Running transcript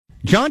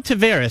John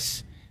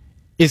Tavares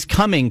is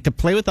coming to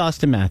play with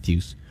Austin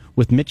Matthews,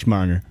 with Mitch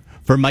Marner,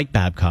 for Mike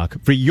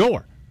Babcock, for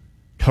your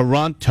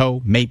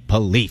Toronto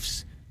Maple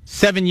Leafs.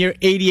 7-year,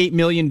 $88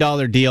 million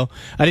deal.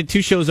 I did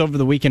 2 shows over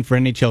the weekend for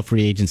NHL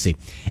free agency.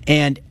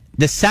 And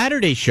the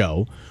Saturday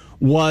show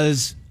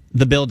was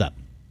the build-up.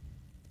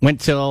 Went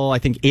till, I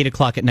think, 8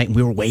 o'clock at night, and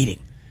we were waiting.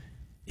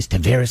 Is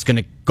Tavares going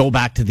to go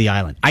back to the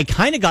island? I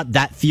kind of got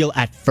that feel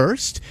at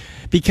first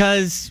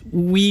because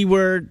we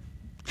were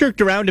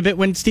jerked around a bit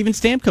when Steven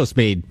Stamkos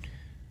made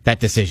that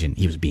decision.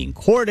 He was being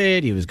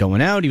courted. He was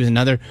going out. He was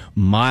another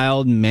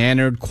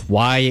mild-mannered,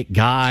 quiet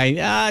guy.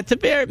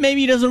 Tavares,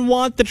 maybe he doesn't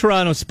want the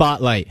Toronto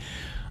spotlight.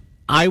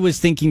 I was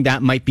thinking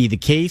that might be the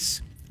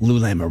case. Lou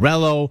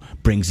Lamoriello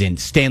brings in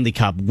Stanley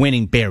Cup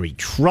winning Barry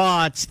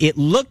Trotz. It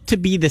looked to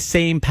be the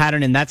same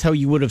pattern, and that's how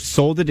you would have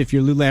sold it if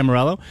you're Lou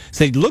Lamoriello.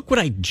 Say, look what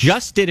I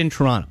just did in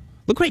Toronto.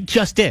 Look what I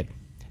just did.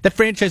 That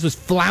franchise was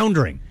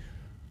floundering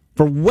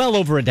for well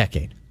over a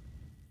decade.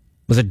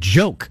 It was a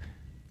joke,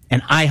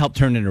 and I helped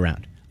turn it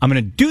around. I'm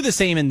going to do the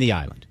same in the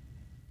island.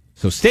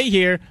 So stay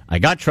here. I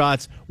got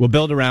Trotz. We'll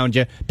build around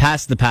you.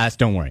 Pass the past.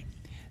 Don't worry.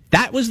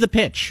 That was the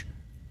pitch.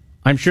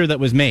 I'm sure that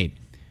was made.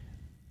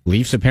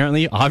 Leafs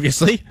apparently,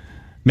 obviously,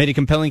 made a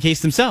compelling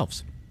case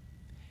themselves.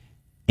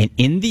 And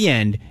in the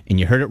end, and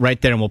you heard it right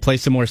there, and we'll play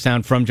some more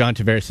sound from John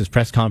Tavares'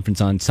 press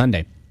conference on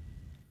Sunday.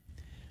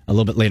 A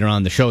little bit later on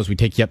in the show as we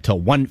take you up till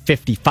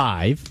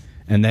 1:55,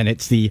 and then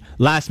it's the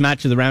last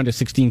match of the round of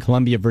 16,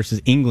 Colombia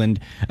versus England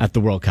at the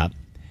World Cup.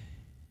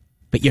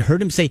 But you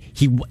heard him say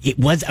it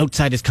was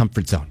outside his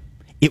comfort zone.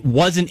 It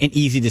wasn't an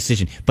easy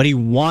decision, but he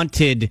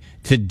wanted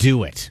to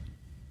do it.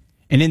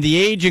 And in the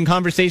age and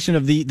conversation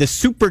of the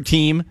super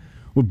team,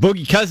 with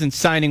Boogie Cousins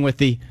signing with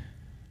the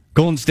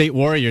Golden State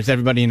Warriors,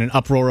 everybody in an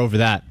uproar over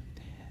that.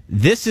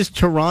 This is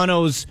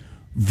Toronto's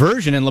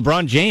version, and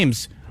LeBron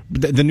James,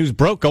 the news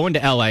broke, going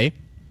to L.A.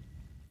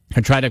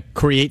 and try to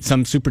create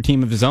some super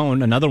team of his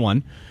own, another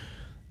one.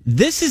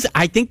 This is,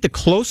 I think, the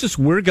closest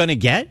we're going to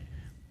get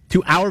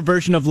to our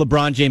version of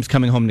LeBron James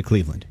coming home to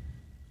Cleveland.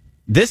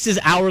 This is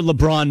our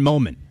LeBron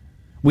moment.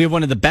 We have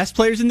one of the best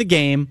players in the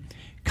game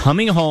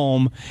coming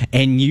home,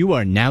 and you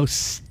are now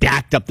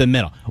stacked up the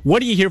middle.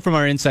 What do you hear from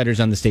our insiders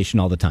on the station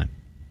all the time?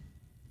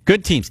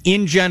 Good teams,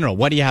 in general,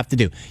 what do you have to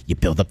do? You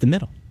build up the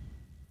middle.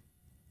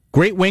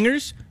 Great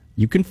wingers,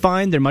 you can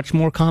find they're much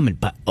more common.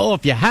 But,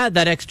 if you had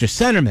that extra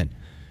centerman,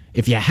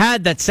 if you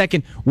had that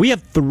second, we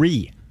have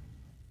 3.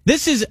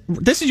 This is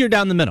your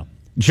down the middle.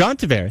 John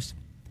Tavares,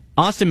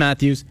 Austin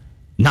Matthews,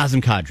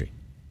 Nazem Kadri.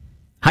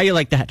 How you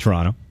like that,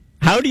 Toronto?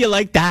 How do you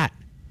like that?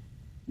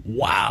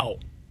 Wow.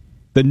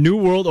 The new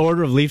world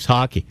order of Leafs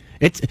hockey.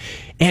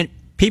 And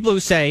people who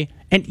say,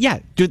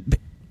 do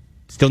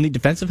still need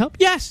defensive help?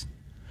 Yes.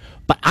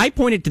 But I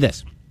pointed to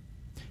this.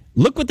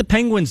 Look what the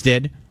Penguins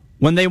did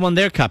when they won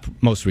their cup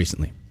most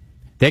recently.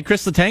 They had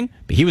Chris Letang,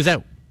 but he was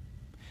out.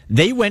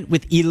 They went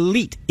with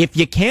elite. If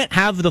you can't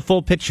have the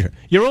full picture,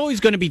 you're always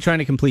going to be trying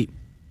to complete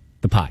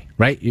the pie,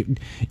 right?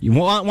 You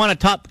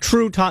want a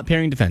true top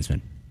pairing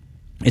defenseman.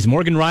 Is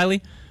Morgan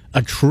Riley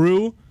a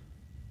true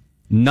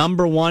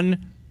number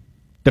 1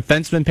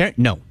 defenseman pair?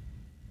 No.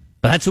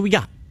 But that's what we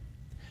got.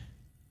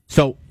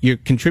 So you're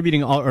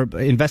contributing or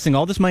investing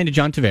all this money to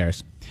John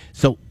Tavares.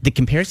 So the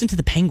comparison to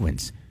the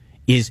Penguins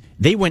is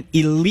they went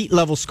elite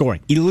level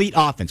scoring, elite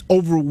offense,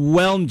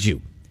 overwhelmed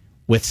you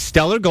with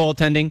stellar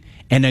goaltending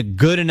and a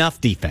good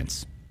enough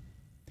defense.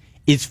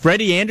 Is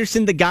Freddie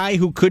Anderson the guy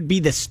who could be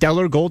the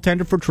stellar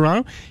goaltender for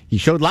Toronto? He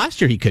showed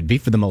last year he could be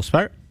for the most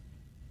part.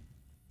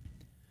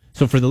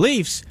 So for the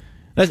Leafs,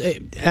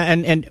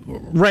 and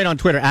right on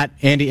Twitter, at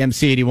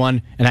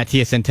AndyMC81 and at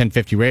TSN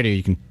 1050 Radio,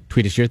 you can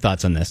tweet us your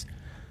thoughts on this.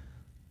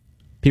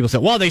 People say,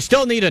 well, they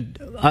still need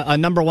a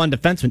number 1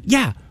 defenseman.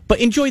 Yeah, but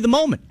enjoy the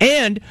moment.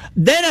 And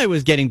then I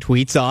was getting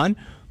tweets on,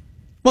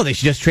 well, they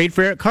should just trade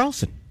for Erik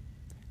Karlsson.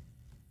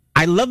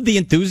 I love the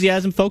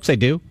enthusiasm, folks, I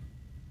do.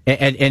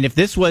 And if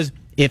this was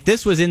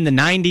in the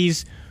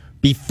 90s,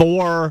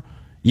 before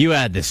you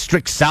had the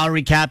strict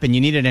salary cap and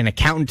you needed an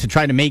accountant to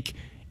try to make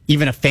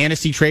even a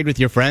fantasy trade with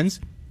your friends,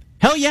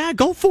 hell yeah,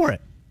 go for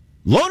it.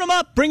 Load them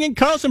up, bring in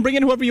Karlsson, bring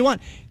in whoever you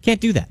want.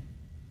 Can't do that.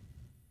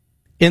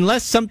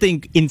 Unless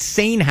something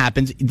insane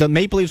happens, the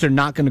Maple Leafs are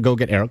not going to go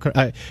get Erik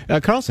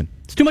Karlsson.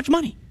 It's too much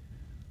money.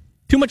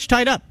 Too much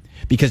tied up.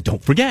 Because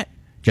don't forget,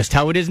 just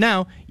how it is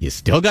now, you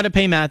still got to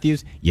pay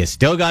Matthews, you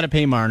still got to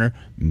pay Marner,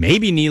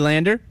 maybe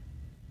Nylander,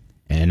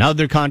 and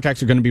other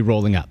contracts are going to be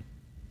rolling up.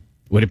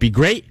 Would it be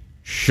great?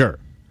 Sure.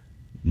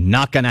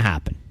 Not going to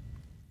happen.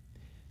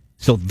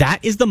 So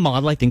that is the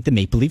model I think the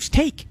Maple Leafs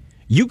take.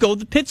 You go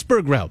the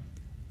Pittsburgh route.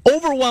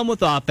 Overwhelmed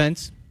with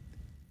offense,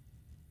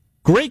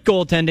 great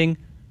goaltending,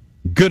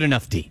 good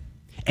enough D.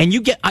 And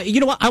you get, you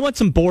know what? I want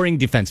some boring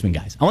defensemen,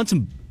 guys. I want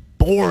some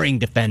boring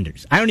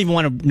defenders. I don't even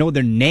want to know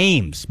their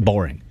names.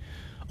 Boring.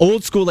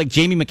 Old school like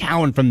Jamie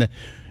McCowan from the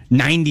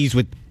 90s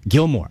with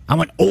Gilmore. I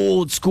want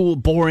old school,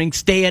 boring,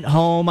 stay at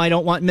home. I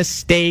don't want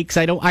mistakes.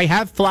 I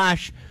have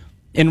flash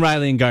in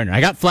Riley and Gardner.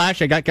 I got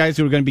flash. I got guys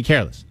who are going to be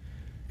careless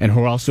and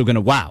who are also going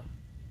to wow.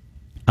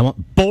 I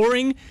want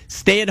boring,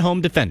 stay-at-home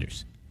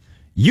defenders.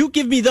 You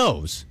give me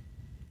those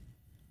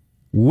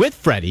with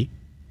Freddie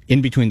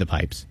in between the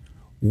pipes,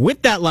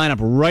 with that lineup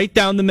right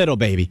down the middle,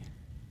 baby.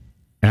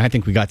 And I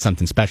think we got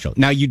something special.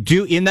 Now, you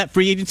do, in that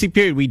free agency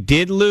period, we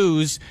did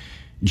lose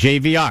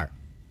JVR.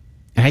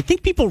 And I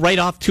think people write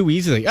off too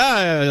easily.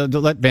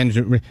 Let Van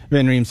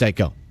Riemsdyk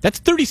go. That's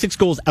 36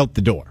 goals out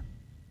the door.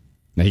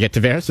 Now, you get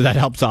Tavares, so that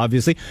helps,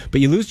 obviously.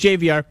 But you lose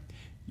JVR.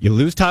 You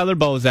lose Tyler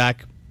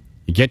Bozak.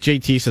 You get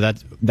JT, so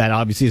that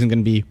obviously isn't going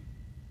to be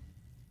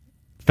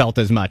felt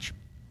as much.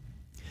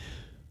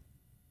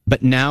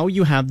 But now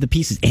you have the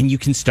pieces, and you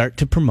can start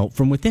to promote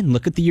from within.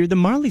 Look at the year the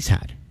Marlies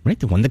had, right?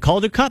 They won the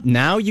Calder Cup.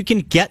 Now you can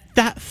get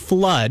that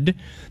flood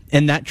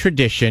and that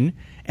tradition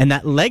and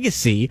that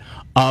legacy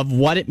of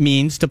what it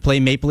means to play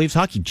Maple Leafs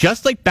hockey,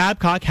 just like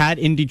Babcock had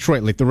in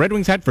Detroit, like the Red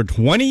Wings had for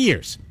 20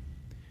 years.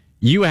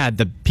 You had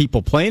the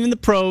people playing in the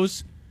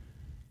pros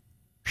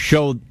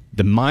show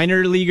the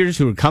minor leaguers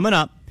who were coming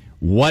up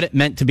what it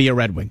meant to be a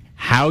Red Wing,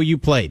 how you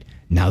played.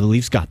 Now the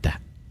Leafs got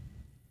that.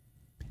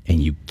 And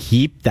you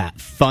keep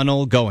that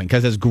funnel going.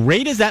 Because as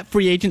great as that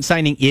free agent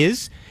signing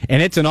is,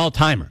 and it's an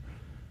all-timer,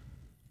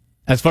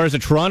 as far as a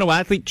Toronto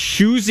athlete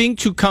choosing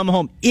to come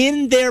home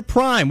in their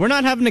prime, we're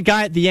not having a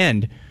guy at the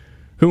end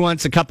who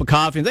wants a cup of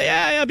coffee and say,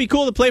 yeah, it'd be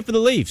cool to play for the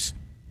Leafs.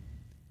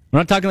 We're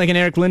not talking like an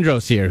Eric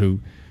Lindros here who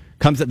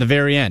comes at the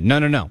very end.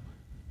 No.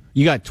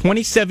 You got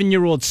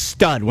 27-year-old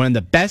stud, one of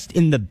the best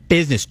in the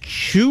business,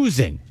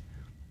 choosing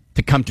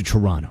to come to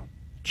Toronto,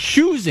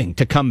 choosing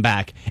to come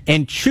back,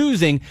 and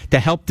choosing to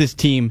help this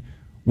team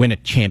win a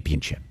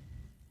championship.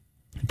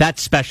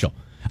 That's special.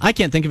 I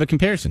can't think of a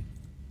comparison.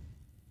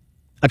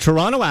 A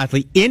Toronto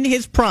athlete in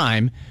his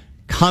prime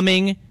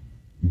coming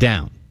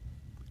down,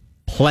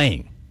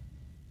 playing.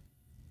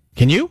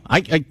 Can you?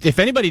 If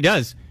anybody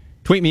does,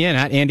 tweet me in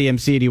at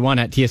AndyMC81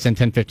 at TSN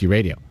 1050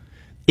 Radio.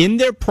 In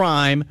their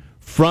prime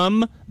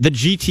from the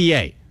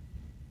GTA,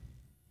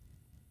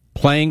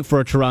 playing for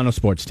a Toronto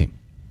sports team.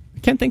 I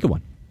can't think of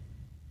one.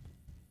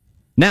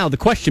 Now, the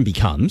question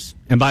becomes,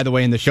 and by the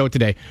way, in the show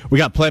today, we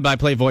got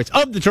play-by-play voice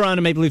of the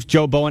Toronto Maple Leafs,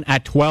 Joe Bowen,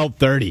 at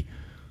 12:30.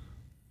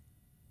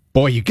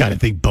 Boy, you got to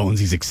think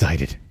Bonesy's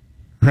excited.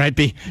 Right,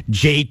 B?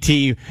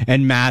 JT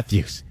and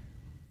Matthews.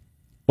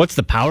 What's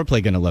the power play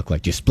going to look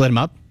like? Do you split them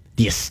up?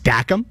 Do you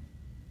stack them?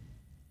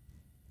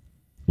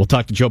 We'll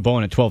talk to Joe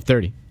Bowen at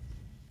 12:30.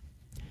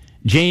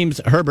 James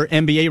Herbert,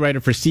 NBA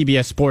writer for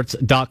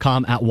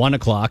CBSSports.com at 1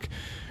 o'clock.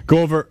 Go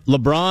over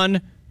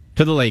LeBron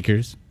to the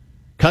Lakers,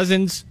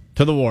 Cousins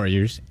to the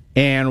Warriors,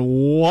 and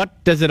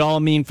what does it all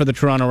mean for the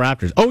Toronto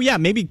Raptors? Oh, yeah,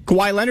 maybe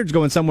Kawhi Leonard's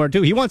going somewhere,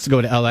 too. He wants to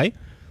go to L.A.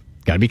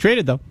 Got to be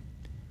traded, though.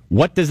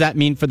 What does that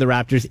mean for the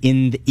Raptors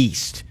in the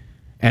East?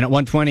 And at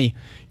 1:20,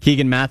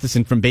 Keegan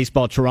Matheson from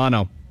Baseball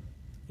Toronto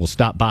will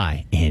stop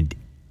by. And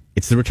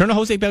it's the return of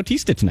Jose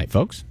Bautista tonight,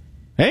 folks.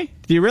 Hey,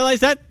 do you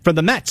realize that? For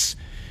the Mets.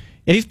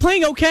 And he's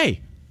playing okay.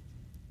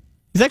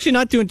 He's actually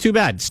not doing too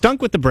bad.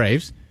 Stunk with the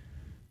Braves.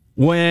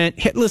 Went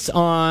hitless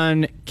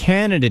on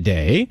Canada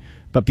Day.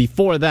 But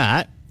before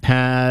that,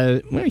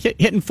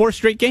 hitting 4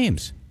 straight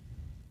games.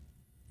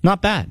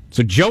 Not bad.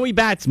 So Joey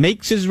Bats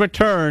makes his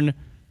return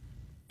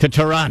to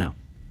Toronto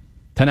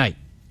tonight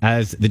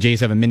as the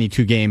Jays have a mini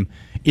 2-game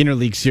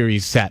interleague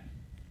series set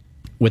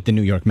with the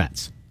New York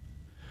Mets.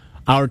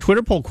 Our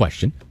Twitter poll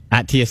question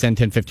at TSN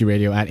 1050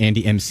 Radio at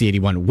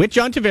AndyMC81 with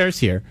John Tavares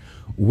here,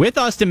 with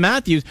Austin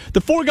Matthews.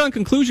 The foregone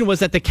conclusion was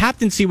that the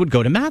captaincy would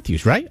go to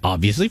Matthews, right?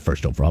 Obviously,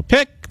 first overall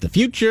pick, the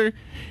future.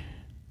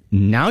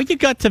 Now you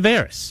got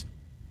Tavares.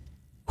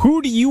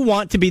 Who do you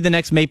want to be the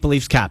next Maple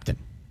Leafs captain?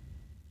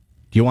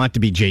 Do you want to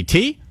be JT?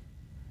 Do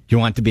you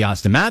want to be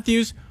Austin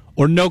Matthews?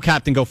 Or no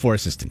captain, go 4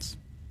 assistants?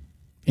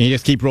 And you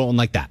just keep rolling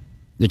like that.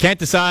 You can't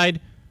decide.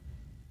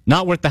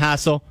 Not worth the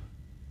hassle.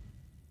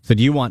 So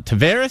do you want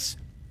Tavares,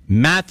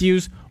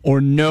 Matthews,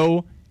 or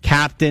no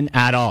captain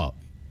at all?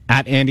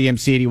 At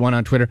AndyMC81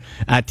 on Twitter,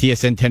 at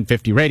TSN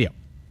 1050 Radio.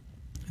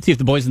 Let's see if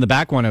the boys in the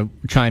back want to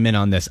chime in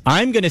on this.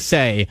 I'm going to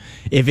say,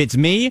 if it's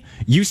me,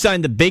 you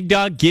sign the big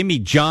dog, give me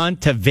John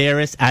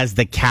Tavares as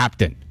the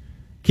captain.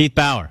 Keith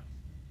Bauer,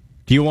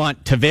 do you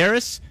want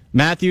Tavares,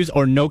 Matthews,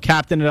 or no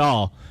captain at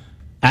all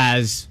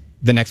as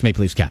the next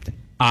Maple Leafs captain?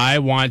 I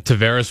want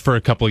Tavares for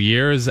a couple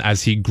years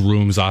as he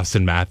grooms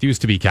Austin Matthews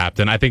to be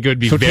captain. I think it would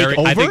be very...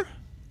 Take over?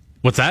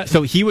 What's that?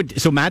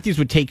 So Matthews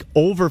would take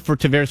over for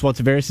Tavares while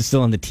Tavares is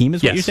still on the team,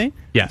 is what you're saying?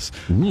 Yes.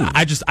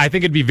 I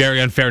think it'd be very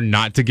unfair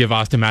not to give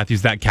Austin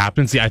Matthews that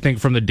captaincy. I think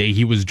from the day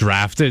he was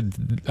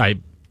drafted,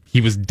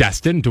 he was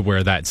destined to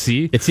wear that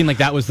C. It seemed like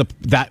that was the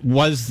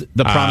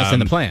promise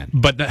and the plan.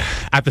 But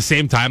at the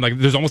same time,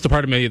 there's almost a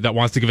part of me that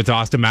wants to give it to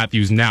Austin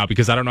Matthews now,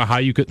 because I don't know how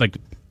you could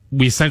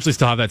we essentially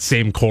still have that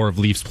same core of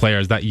Leafs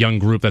players, that young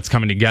group that's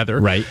coming together.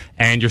 Right.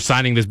 And you're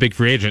signing this big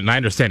free agent. And I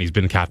understand he's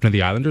been captain of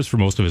the Islanders for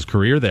most of his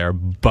career there,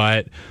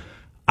 but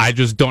I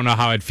just don't know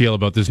how I'd feel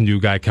about this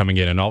new guy coming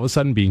in and all of a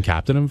sudden being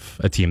captain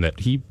of a team that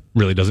he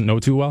really doesn't know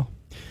too well.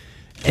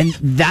 And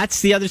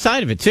that's the other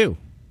side of it, too.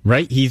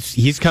 Right?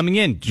 He's coming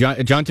in. John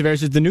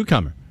Tavares is the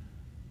newcomer.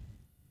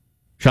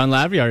 Sean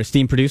Lavery, our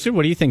esteemed producer,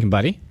 what are you thinking,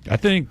 buddy? I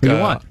think Who do you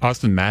want?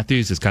 Austin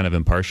Matthews is kind of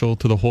impartial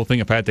to the whole thing,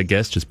 if I had to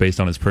guess, just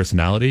based on his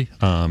personality.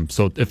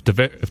 So if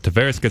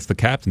Tavares gets the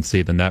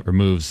captaincy, then that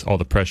removes all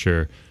the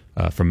pressure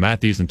from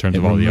Matthews in terms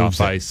of all the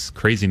off-ice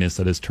craziness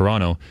that is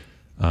Toronto.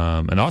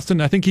 And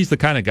Austin, I think he's the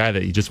kind of guy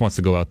that he just wants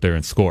to go out there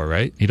and score,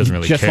 right? He doesn't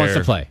really just care wants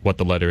to play. What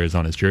the letter is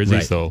on his jersey.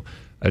 Right. So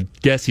I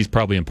guess he's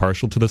probably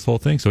impartial to this whole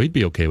thing. So he'd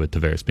be okay with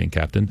Tavares being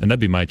captain. And that'd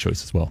be my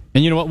choice as well.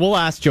 And you know what? We'll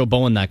ask Joe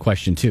Bowen that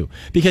question too.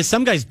 Because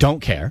some guys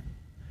don't care.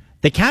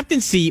 The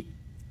captaincy,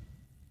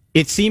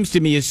 it seems to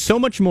me, is so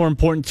much more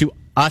important to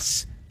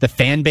us, the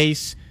fan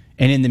base,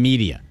 and in the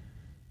media.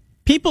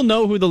 People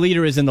know who the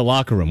leader is in the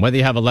locker room, whether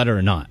you have a letter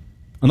or not.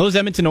 On those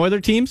Edmonton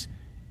Oilers teams,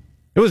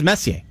 it was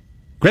Messier.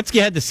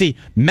 Gretzky had to see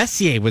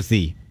Messier was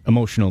the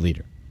emotional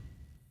leader.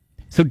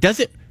 So does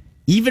it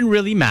even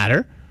really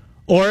matter?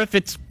 Or if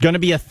it's going to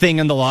be a thing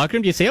in the locker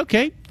room, do you say,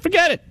 okay,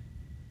 forget it.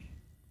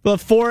 We'll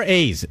have 4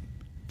 A's,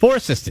 4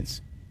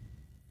 assistants.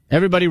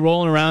 Everybody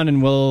rolling around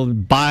and we'll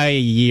buy a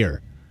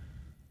year.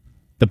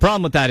 The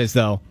problem with that is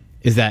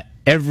that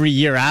every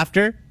year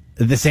after,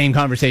 the same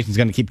conversation is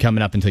going to keep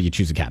coming up until you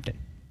choose a captain.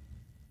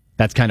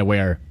 That's kind of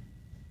where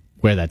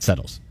that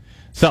settles.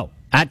 So,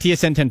 at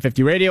TSN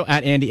 1050 Radio,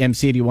 at Andy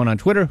MC81 on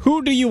Twitter,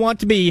 who do you want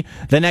to be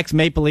the next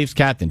Maple Leafs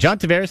captain? John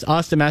Tavares,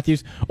 Austin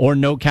Matthews, or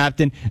no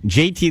captain?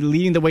 JT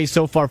leading the way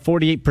so far,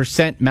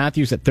 48%,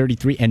 Matthews at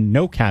 33%, and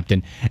no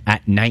captain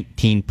at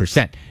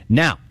 19%.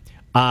 Now,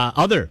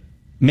 other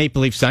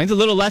Maple Leaf signs, a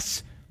little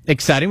less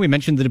exciting. We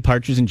mentioned the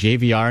departures in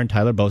JVR and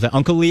Tyler Bozak.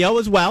 Uncle Leo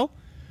as well.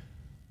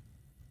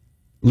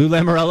 Lou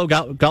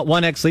Lamoriello got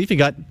one ex-Leaf. He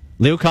got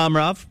Leo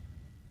Komarov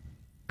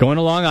going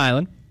to Long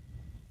Island.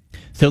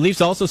 So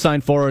Leafs also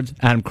signed forwards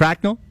Adam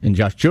Cracknell and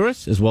Josh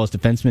Juris, as well as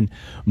defenseman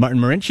Martin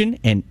Marincin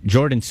and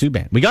Jordan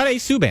Subban. We got a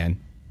Subban,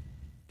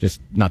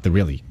 just not the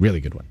really, really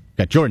good one.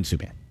 Got Jordan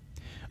Subban.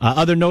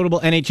 Other notable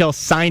NHL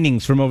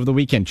signings from over the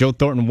weekend. Joe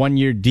Thornton,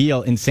 1-year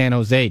deal in San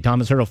Jose.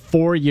 Thomas Hertl,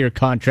 4-year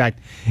contract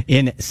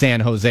in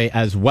San Jose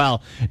as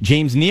well.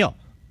 James Neal,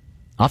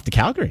 off to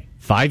Calgary,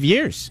 5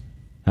 years.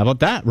 How about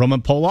that?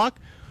 Roman Polak,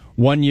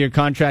 1-year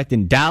contract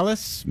in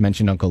Dallas.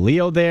 Mentioned Uncle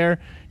Leo there.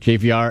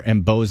 JVR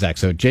and Bozak.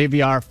 So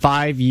JVR,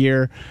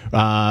 5-year,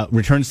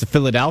 returns to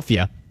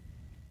Philadelphia.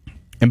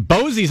 And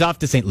Bozie's off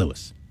to St.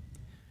 Louis.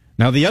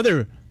 Now, the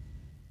other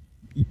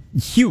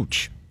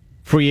huge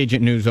free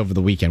agent news over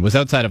the weekend was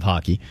outside of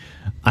hockey.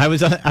 I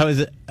was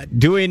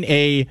doing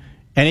a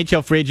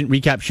NHL free agent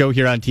recap show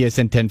here on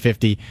TSN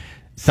 1050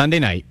 Sunday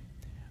night.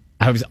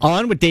 I was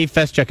on with Dave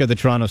Feschuk of the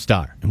Toronto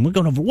Star, and we're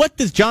going over what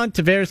does John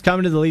Tavares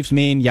coming to the Leafs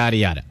mean, yada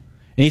yada.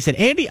 And he said,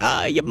 Andy,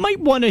 you might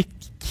want to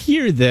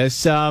hear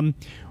this.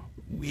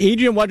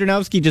 Adrian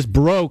Wojnarowski just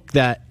broke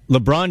that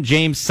LeBron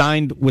James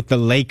signed with the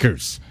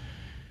Lakers.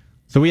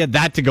 So we had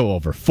that to go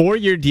over.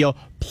 4-year deal,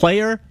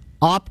 player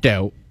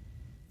opt-out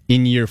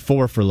in year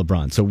 4 for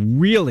LeBron. So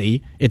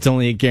really, it's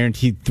only a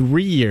guaranteed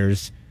 3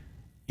 years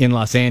in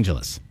Los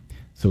Angeles.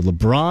 So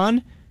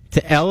LeBron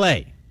to LA.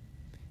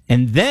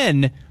 And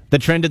then the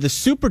trend of the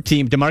super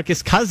team,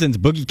 DeMarcus Cousins,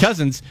 Boogie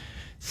Cousins,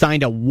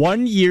 signed a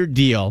 1-year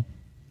deal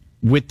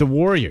with the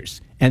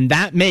Warriors. And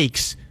that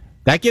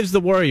gives the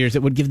Warriors,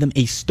 it would give them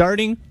a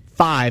starting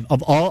 5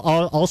 of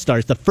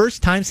all-stars, the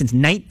first time since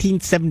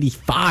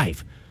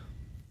 1975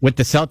 with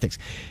the Celtics.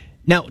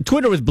 Now,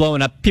 Twitter was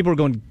blowing up. People were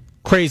going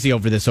crazy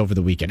over this over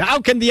the weekend. How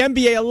can the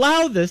NBA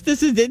allow this?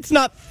 It's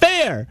not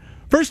fair.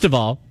 First of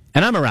all,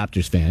 and I'm a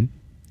Raptors fan,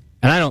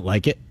 and I don't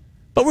like it,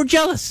 but we're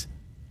jealous.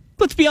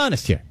 Let's be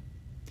honest here.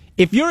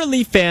 If you're a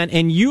Leaf fan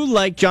and you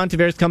like John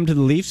Tavares coming to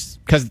the Leafs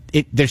because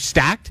they're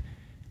stacked,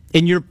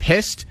 and you're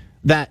pissed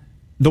that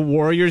the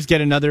Warriors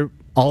get another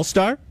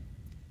All-Star, a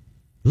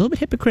little bit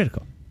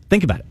hypocritical.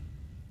 Think about it.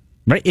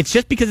 Right? It's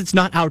just because it's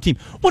not our team.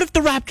 What if the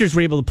Raptors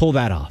were able to pull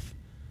that off?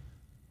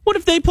 What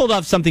if they pulled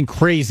off something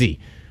crazy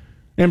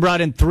and brought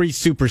in 3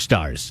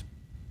 superstars?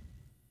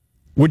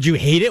 Would you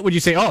hate it? Would you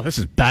say, oh, this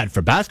is bad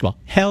for basketball?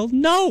 Hell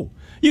no.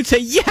 You'd say,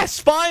 yes,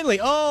 finally.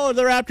 Oh,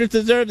 the Raptors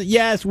deserve it.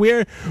 Yes,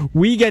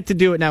 we get to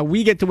do it now.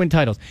 We get to win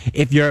titles.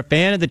 If you're a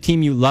fan of the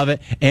team, you love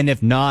it. And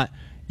if not,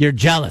 you're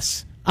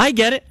jealous. I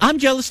get it. I'm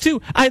jealous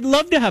too. I'd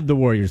love to have the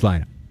Warriors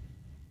lineup.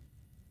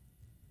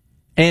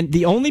 And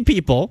the only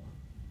people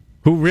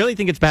who really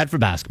think it's bad for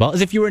basketball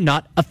is if you are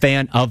not a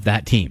fan of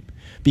that team.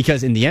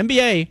 Because in the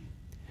NBA,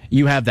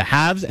 you have the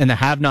haves and the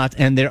have-nots,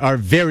 and there are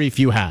very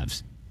few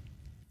haves.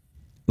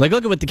 Like,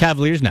 look at what the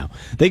Cavaliers now.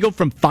 They go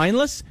from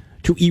finalists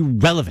to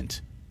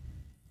irrelevant.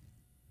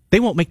 They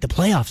won't make the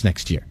playoffs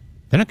next year.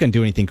 They're not going to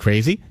do anything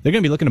crazy. They're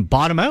going to be looking to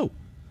bottom out.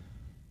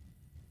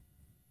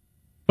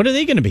 What are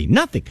they going to be?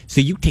 Nothing.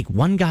 So you take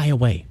one guy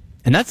away.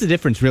 And that's the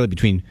difference, really,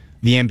 between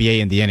the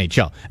NBA and the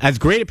NHL. As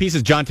great a piece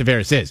as John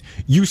Tavares is,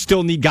 you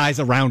still need guys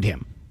around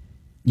him.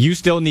 You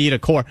still need a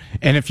core.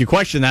 And if you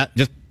question that,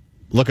 just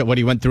look at what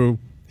he went through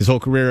his whole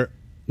career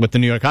with the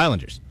New York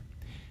Islanders.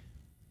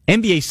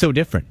 NBA is so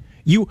different.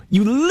 You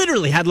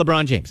literally had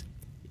LeBron James,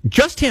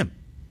 just him,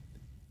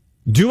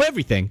 do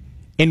everything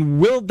and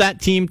willed that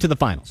team to the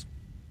finals.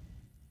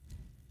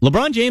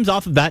 LeBron James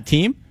off of that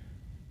team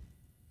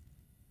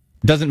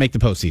doesn't make the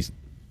postseason.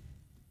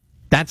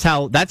 That's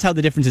how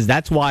the difference is.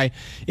 That's why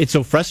it's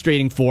so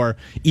frustrating for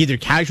either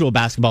casual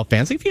basketball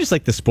fans. Like if you just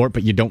like the sport,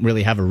 but you don't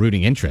really have a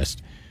rooting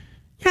interest.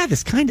 Yeah,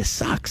 this kind of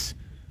sucks.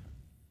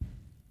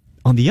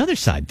 On the other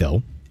side,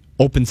 though,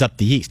 opens up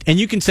the East. And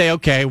you can say,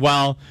 okay,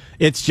 well,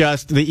 it's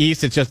just the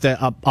East. It's just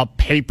a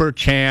paper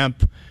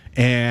champ,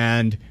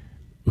 and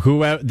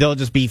whoever they'll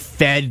just be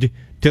fed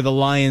to the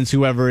Lions,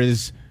 whoever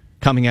is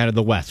coming out of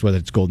the West, whether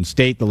it's Golden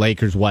State, the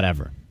Lakers,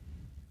 whatever.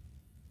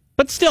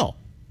 But still,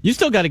 you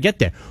still got to get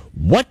there.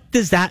 What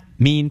does that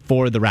mean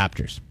for the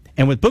Raptors?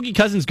 And with Boogie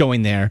Cousins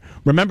going there,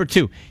 remember,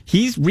 too,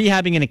 he's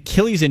rehabbing an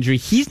Achilles injury.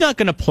 He's not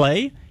going to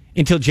play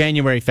until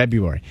January,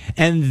 February,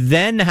 and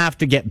then have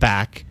to get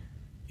back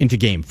into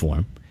game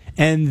form,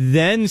 and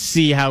then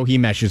see how he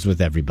meshes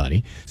with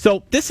everybody.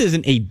 So this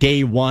isn't a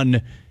day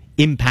one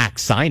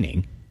impact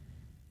signing.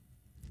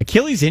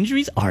 Achilles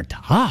injuries are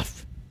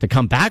tough to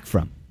come back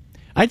from.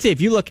 I'd say if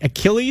you look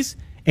Achilles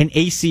and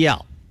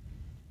ACL,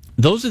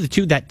 those are the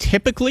two that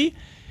typically,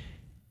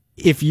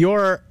 if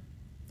you're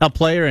a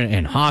player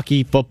in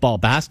hockey, football,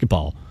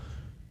 basketball,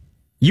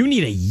 you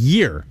need a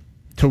year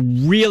to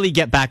really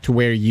get back to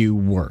where you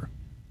were.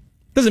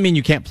 Doesn't mean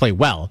you can't play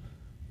well,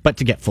 but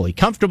to get fully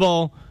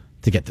comfortable,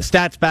 to get the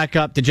stats back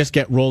up, to just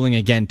get rolling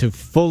again, to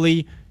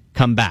fully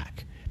come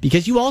back.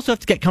 Because you also have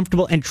to get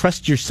comfortable and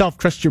trust yourself,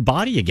 trust your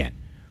body again.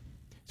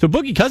 So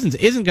Boogie Cousins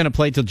isn't going to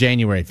play till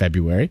January,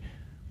 February.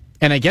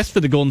 And I guess for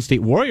the Golden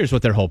State Warriors,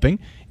 what they're hoping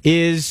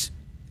is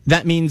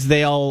that means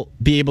they'll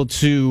be able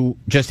to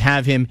just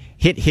have him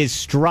hit his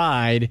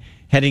stride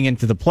heading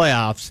into the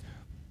playoffs,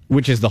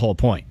 which is the whole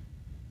point.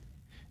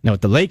 Now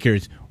with the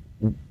Lakers,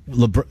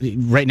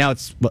 right now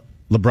it's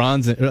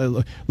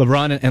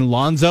LeBron and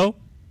Lonzo.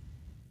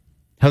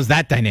 How's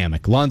that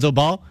dynamic? Lonzo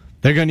Ball,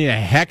 they're going to need a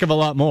heck of a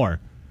lot more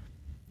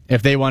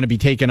if they want to be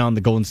taking on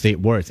the Golden State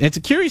Warriors. And it's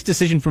a curious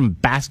decision from a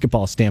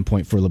basketball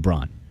standpoint for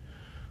LeBron.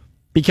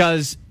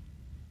 Because,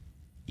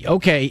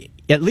 okay,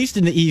 at least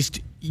in the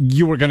East,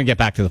 you were going to get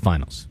back to the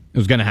finals. It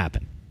was going to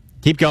happen.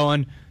 Keep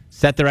going,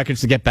 set the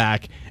records to get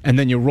back, and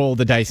then you roll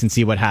the dice and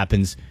see what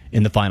happens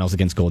in the finals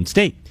against Golden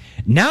State.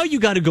 Now you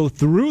got to go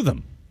through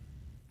them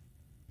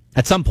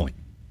at some point.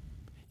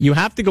 You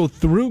have to go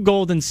through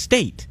Golden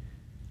State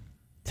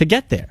to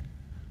get there.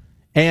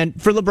 And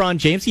for LeBron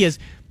James, he has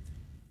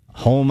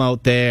home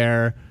out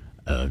there,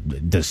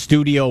 the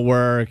studio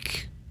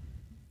work,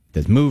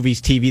 the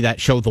movies, TV, that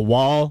show The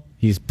Wall.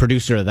 He's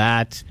producer of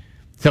that.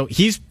 So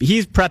he's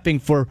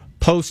prepping for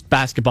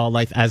post-basketball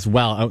life as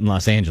well out in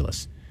Los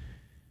Angeles.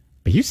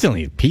 But you still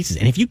need pieces.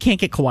 And if you can't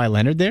get Kawhi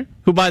Leonard there,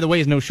 who, by the way,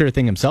 is no sure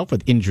thing himself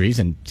with injuries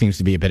and seems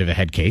to be a bit of a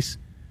head case,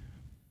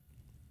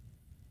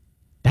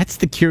 that's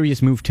the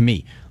curious move to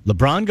me.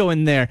 LeBron go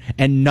in there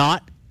and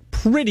not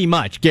pretty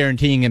much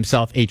guaranteeing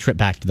himself a trip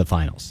back to the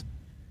finals.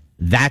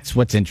 That's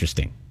what's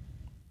interesting.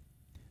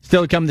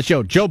 Still to come to the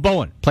show, Joe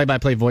Bowen,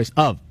 play-by-play voice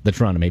of the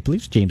Toronto Maple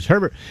Leafs, James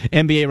Herbert,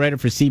 NBA writer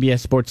for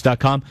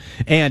CBSSports.com,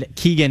 and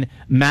Keegan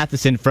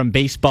Matheson from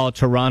Baseball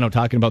Toronto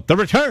talking about the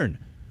return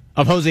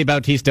of Jose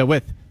Bautista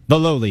with the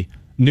lowly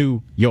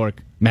New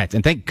York Mets.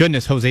 And thank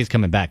goodness Jose's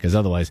coming back, because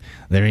otherwise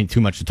there ain't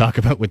too much to talk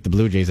about with the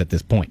Blue Jays at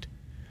this point.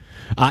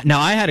 Now,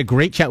 I had a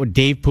great chat with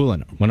Dave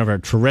Poulin, one of our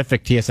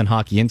terrific TSN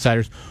hockey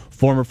insiders,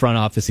 former front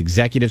office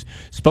executives.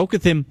 Spoke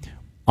with him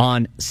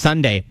on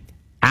Sunday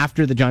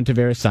after the John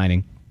Tavares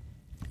signing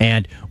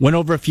and went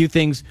over a few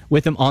things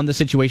with him on the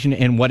situation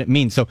and what it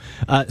means. So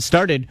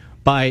started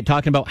by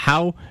talking about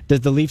how does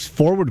the Leafs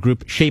forward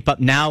group shape up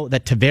now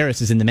that Tavares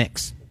is in the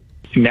mix.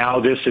 Now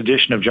this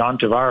addition of John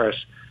Tavares,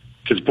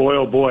 because boy,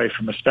 oh boy,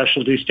 from a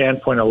specialty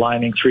standpoint,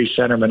 aligning three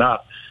centermen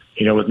up,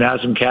 you know, with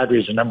Nazem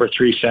Kadri as the number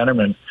 3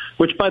 centerman,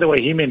 which, by the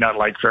way, he may not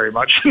like very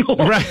much in the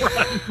long run.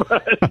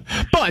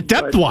 But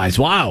depth-wise,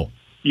 wow.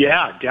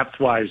 Yeah,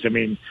 depth-wise. I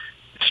mean,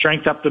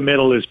 strength up the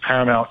middle is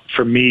paramount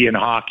for me in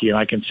hockey, and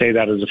I can say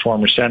that as a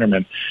former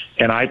centerman.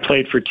 And I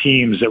played for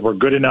teams that were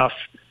good enough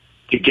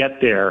to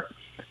get there,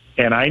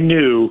 and I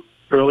knew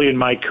early in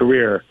my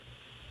career,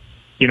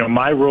 you know,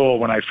 my role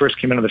when I first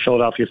came into the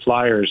Philadelphia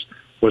Flyers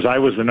was I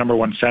was the number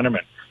 1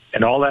 centerman.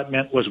 And all that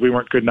meant was we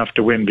weren't good enough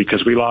to win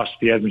because we lost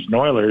the Edmonton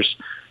Oilers,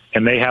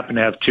 and they happened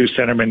to have 2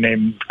 centermen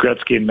named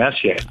Gretzky and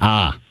Messier.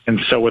 And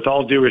so with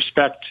all due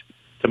respect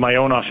to my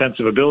own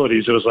offensive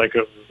abilities, it was like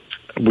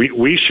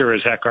we sure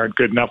as heck aren't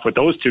good enough with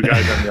those 2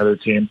 guys on the other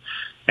team.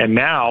 And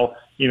now,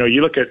 you know,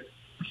 you look at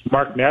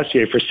Mark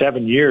Messier for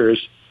 7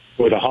 years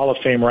with a Hall of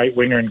Fame right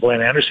winger and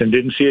Glenn Anderson,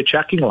 didn't see a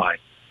checking line.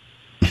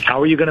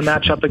 How are you going to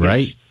match up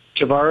against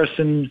Tavares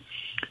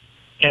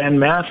and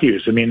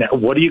Matthews? I mean,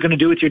 what are you going to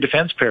do with your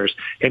defense pairs?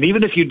 And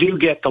even if you do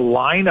get the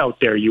line out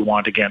there you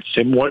want against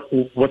him,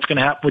 what's going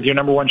to happen with your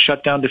number 1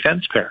 shutdown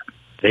defense pair?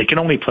 They can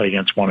only play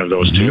against one of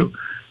those 2.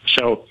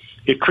 So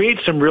it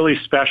creates some really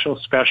special,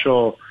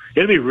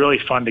 it'll be really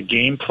fun to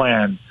game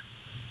plan,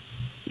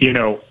 you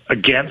know,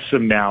 against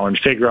them now and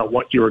figure out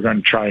what you were going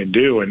to try and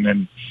do. And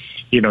then,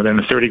 you know, then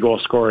the 30-goal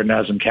scorer,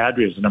 Nazem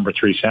Kadri, is the number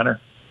 3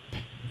 center.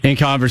 In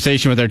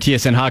conversation with our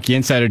TSN Hockey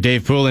Insider,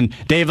 Dave Poulin.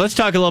 Dave, let's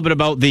talk a little bit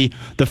about the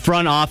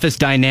front office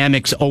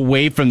dynamics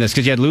away from this,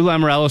 because you had Lou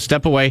Lamoriello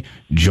step away,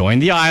 join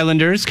the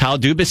Islanders, Kyle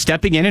Dubas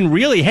stepping in, and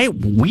really, hey,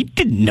 we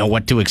didn't know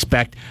what to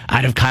expect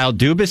out of Kyle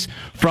Dubas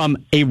from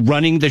a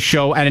running the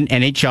show at an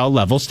NHL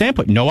level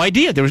standpoint. No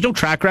idea. There was no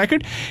track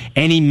record,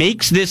 and he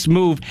makes this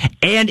move,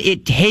 and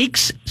it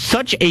takes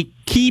such a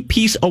key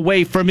piece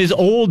away from his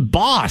old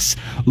boss,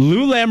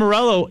 Lou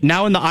Lamoriello,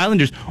 now in the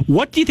Islanders.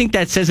 What do you think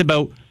that says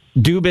about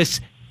Dubas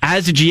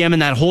as a GM in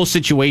that whole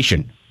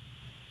situation?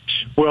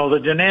 Well, the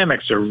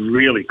dynamics are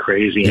really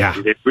crazy.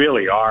 Yeah. They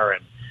really are.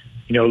 And,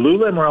 Lou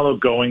Lamoriello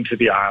going to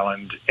the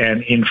island,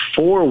 and in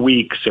 4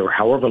 weeks or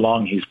however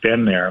long he's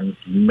been there,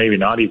 maybe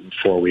not even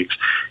 4 weeks.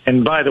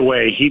 And by the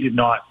way, he did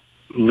not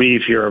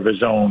leave here of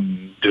his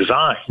own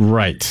design.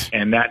 Right.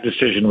 And that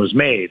decision was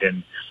made.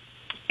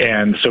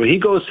 And so he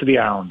goes to the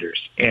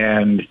Islanders.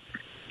 And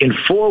in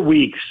 4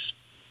 weeks,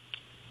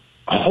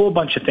 a whole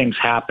bunch of things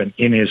happen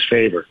in his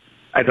favor.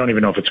 I don't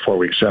even know if it's 4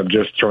 weeks, so I'm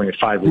just throwing it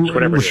 5 weeks,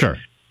 whatever it is. Sure.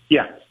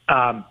 Yeah.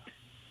 A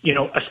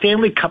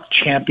Stanley Cup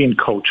champion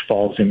coach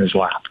falls in his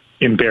lap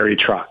in Barry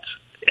Trotz.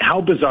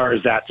 How bizarre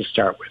is that to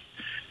start with?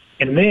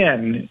 And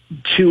then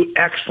 2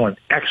 excellent,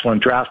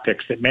 excellent draft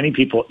picks that many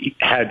people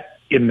had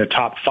in the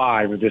top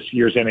 5 of this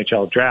year's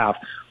NHL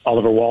draft,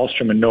 Oliver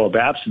Wahlstrom and Noah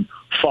Babson,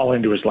 fall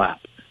into his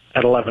lap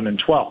at 11 and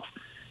 12.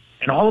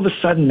 And all of a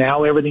sudden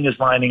now everything is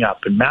lining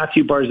up, and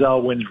Matthew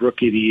Barzal wins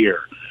Rookie of the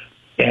Year.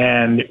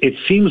 And it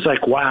seems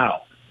like,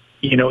 wow,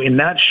 in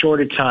that short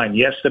a time,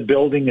 yes, the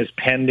building is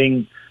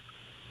pending.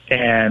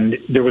 And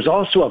there was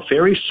also a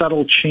very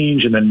subtle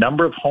change in the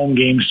number of home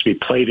games to be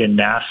played in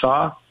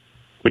Nassau,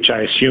 which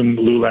I assume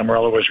Lou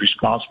Lamoriello was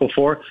responsible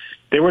for.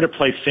 They were to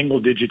play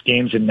single-digit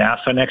games in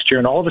Nassau next year,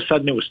 and all of a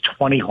sudden it was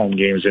 20 home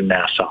games in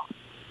Nassau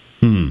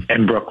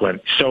and Brooklyn.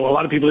 So a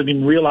lot of people didn't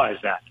even realize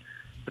that.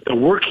 But the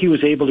work he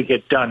was able to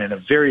get done in a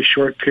very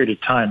short period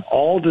of time,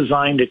 all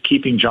designed at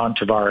keeping John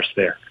Tavares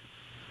there.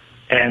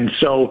 And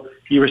so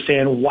you were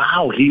saying,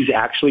 wow, he's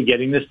actually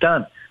getting this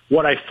done.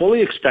 What I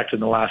fully expected in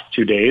the last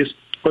 2 days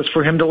was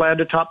for him to land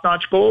a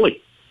top-notch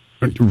goalie.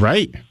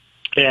 Right.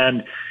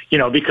 And,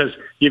 because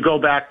you go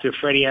back to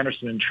Freddie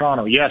Anderson in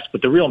Toronto, yes,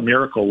 but the real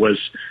miracle was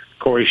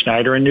Corey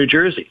Schneider in New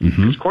Jersey.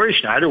 Because Corey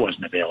Schneider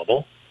wasn't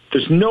available.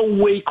 There's no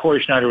way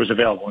Corey Schneider was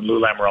available when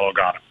Lou Lamoriello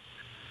got him.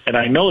 And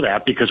I know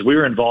that because we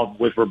were involved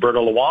with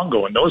Roberto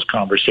Luongo in those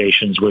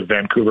conversations with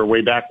Vancouver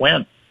way back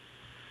when.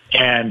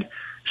 And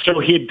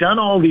so he had done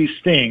all these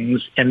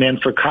things, and then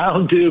for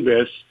Kyle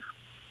Dubas,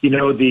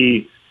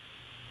 the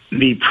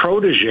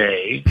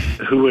protege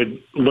who had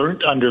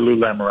learned under Lou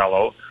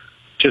Lamoriello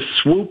to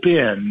swoop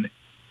in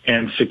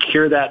and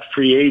secure that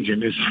free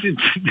agent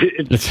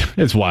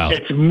it's wild.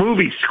 It's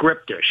movie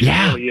scriptish.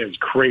 Yeah. It really is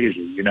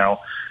crazy,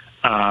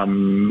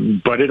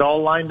 but it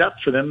all lined up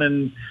for them.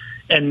 And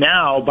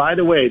now, by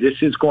the way,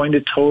 this is going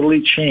to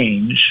totally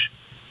change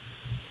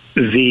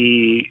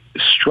the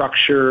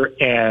structure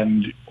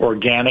and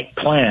organic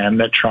plan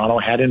that Toronto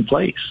had in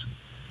place.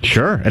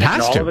 Sure, it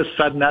has and to. All of a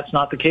sudden, that's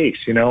not the case,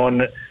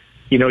 and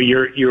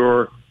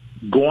you're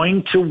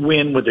going to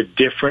win with a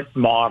different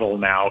model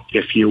now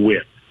if you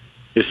win.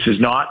 This is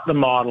not the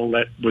model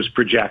that was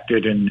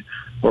projected in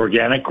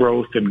organic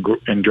growth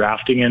and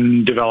drafting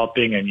and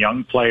developing and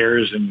young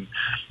players, and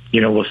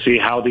we'll see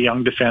how the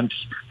young defense.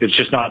 It's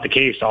just not the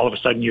case. All of a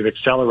sudden, you've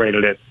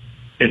accelerated it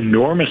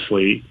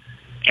enormously.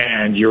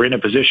 And you're in a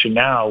position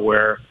now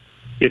where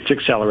it's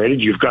accelerated.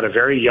 You've got a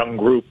very young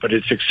group, but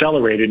it's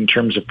accelerated in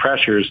terms of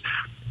pressures.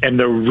 And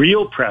the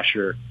real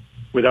pressure,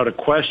 without a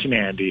question,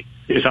 Andy,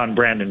 is on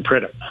Brandon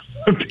Pridham.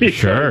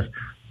 Sure.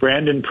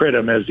 Brandon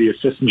Pridham, as the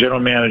assistant general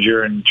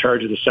manager in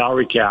charge of the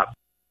salary cap.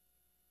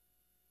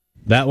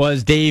 That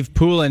was Dave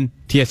Poulin,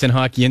 TSN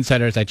Hockey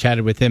Insider, as I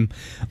chatted with him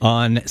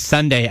on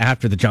Sunday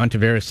after the John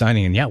Tavares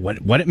signing. And yeah,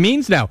 what it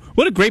means now.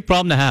 What a great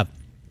problem to have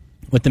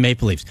with the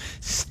Maple Leafs.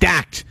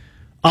 Stacked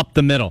up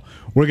the middle.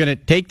 We're going to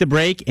take the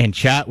break and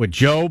chat with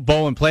Joe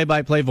Bowen,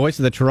 play-by-play voice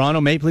of the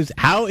Toronto Maple Leafs.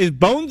 How is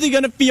Bonesy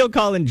going to feel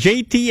calling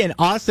JT and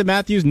Austin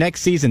Matthews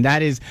next season?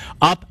 That is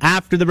up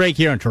after the break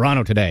here on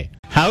Toronto Today.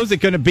 How's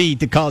it going to be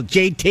to call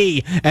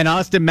JT and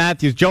Austin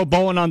Matthews? Joe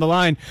Bowen on the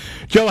line.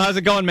 Joe, how's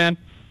it going, man?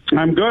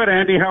 I'm good,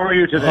 Andy. How are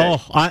you today?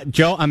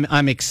 Joe,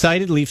 I'm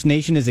excited. Leafs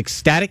Nation is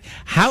ecstatic.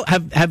 How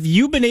have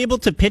you been able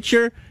to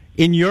picture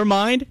in your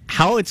mind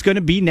how it's going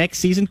to be next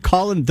season,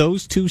 calling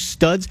those 2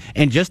 studs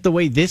and just the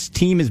way this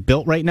team is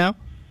built right now?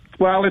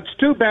 Well, it's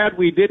too bad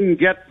we didn't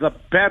get the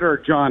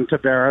better John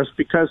Tavares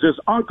because his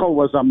uncle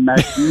was a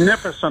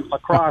magnificent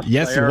lacrosse player.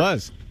 Yes, he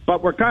was.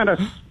 But we're kind of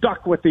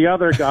stuck with the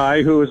other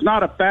guy who is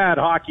not a bad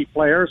hockey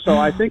player, so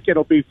I think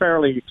it'll be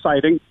fairly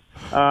exciting.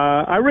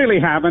 I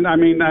really haven't. I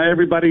mean,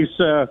 everybody you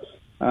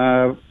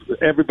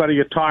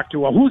talk to,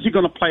 well, who's he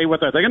going to play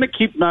with? Are they going to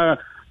keep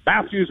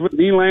Matthews with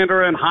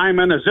Nylander and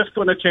Hyman? Is this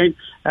going to change?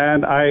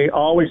 And I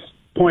always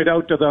point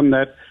out to them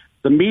that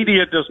the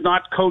media does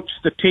not coach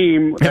the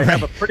team. They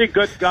have a pretty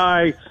good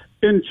guy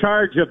in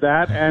charge of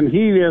that, and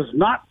he is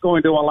not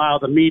going to allow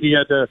the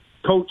media to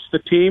coach the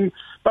team.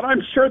 But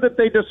I'm sure that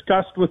they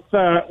discussed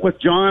with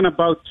John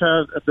about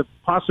the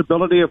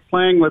possibility of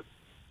playing with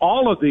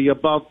all of the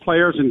above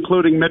players,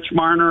 including Mitch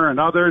Marner and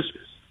others,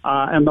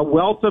 and the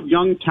wealth of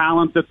young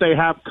talent that they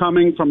have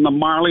coming from the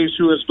Marlies,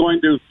 who is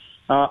going to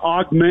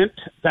augment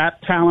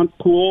that talent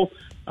pool.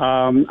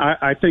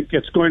 I think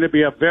it's going to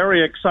be a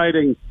very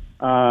exciting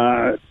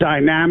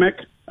dynamic.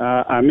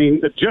 I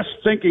mean, just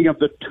thinking of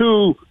the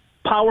two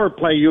power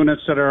play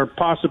units that are a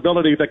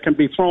possibility that can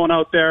be thrown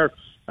out there,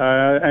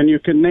 and you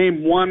can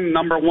name one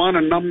number one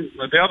and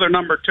the other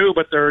number two,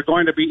 but they're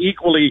going to be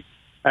equally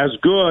as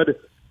good.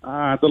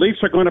 The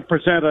Leafs are going to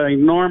present an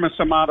enormous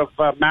amount of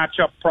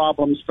matchup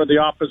problems for the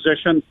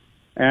opposition,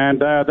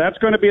 and that's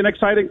going to be an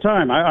exciting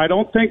time. I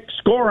don't think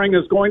scoring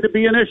is going to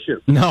be an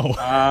issue. No.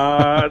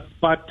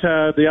 But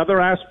the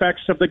other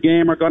aspects of the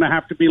game are going to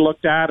have to be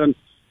looked at, and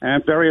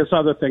various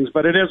other things.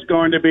 But it is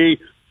going to be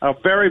a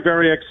very,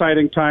 very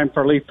exciting time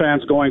for Leaf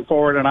fans going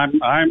forward, and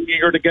I'm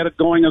eager to get it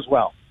going as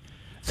well.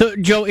 So,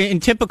 Joe, in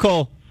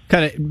typical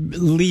kind of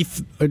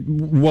Leaf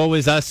woe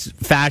is us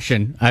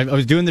fashion, I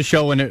was doing the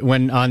show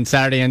when on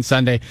Saturday and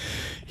Sunday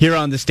here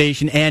on the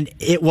station, and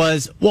it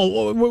was,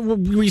 well,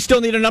 we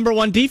still need a number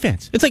one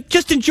defense. It's like,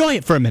 just enjoy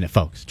it for a minute,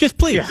 folks. Just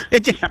please. Yeah.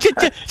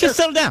 Just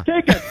settle down.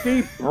 Take a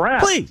deep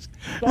breath. Please.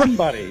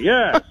 Somebody,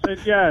 yes.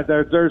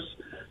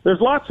 There's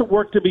lots of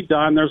work to be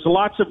done. There's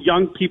lots of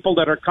young people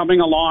that are coming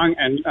along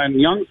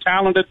and young,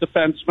 talented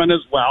defensemen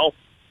as well.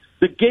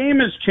 The game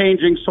is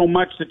changing so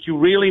much that you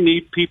really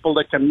need people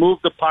that can move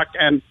the puck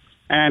and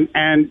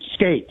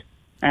skate.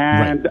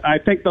 And right. I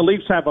think the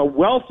Leafs have a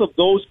wealth of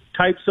those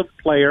types of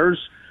players.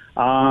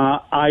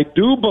 I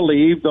do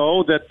believe,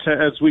 though, that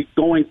as we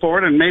going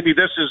forward, and maybe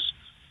this is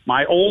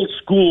my old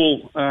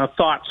school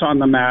thoughts on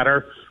the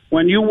matter,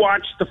 when you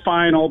watch the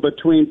final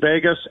between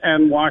Vegas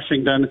and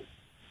Washington,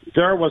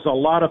 there was a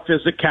lot of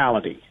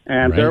physicality,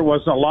 and there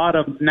was a lot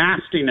of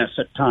nastiness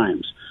at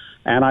times.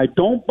 And I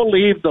don't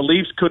believe the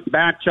Leafs could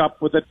match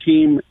up with a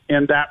team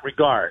in that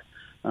regard.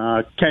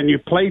 Can you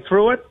play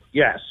through it?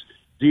 Yes.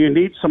 Do you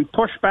need some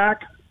pushback?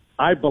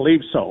 I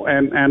believe so.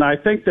 And I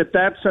think that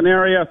that's an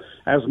area,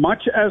 as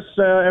much as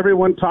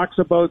everyone talks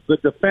about the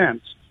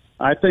defense,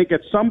 I think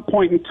at some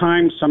point in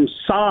time, some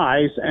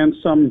size and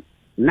some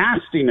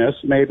nastiness,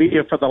 maybe,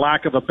 if for the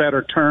lack of a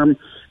better term,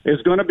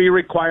 is going to be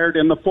required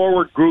in the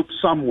forward group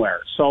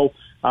somewhere. So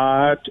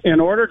in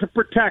order to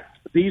protect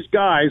these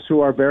guys who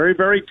are very,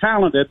 very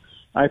talented,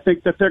 I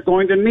think that they're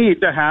going to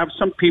need to have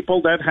some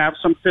people that have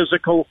some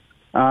physical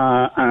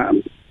about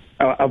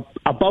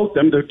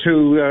them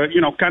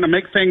to kind of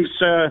make things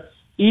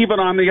even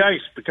on the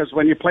ice. Because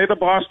when you play the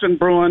Boston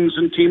Bruins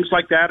and teams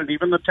like that, and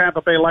even the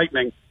Tampa Bay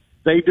Lightning,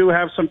 they do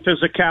have some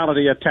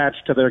physicality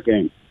attached to their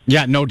game.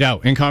 Yeah, no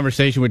doubt. In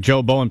conversation with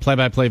Joe Bowen,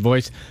 play-by-play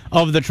voice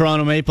of the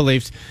Toronto Maple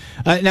Leafs.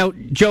 Now,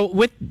 Joe,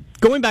 with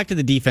going back to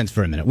the defense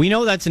for a minute, we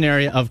know that's an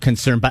area of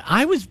concern, but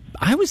I was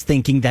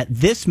thinking that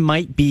this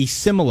might be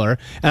similar,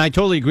 and I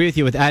totally agree with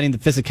you with adding the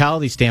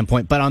physicality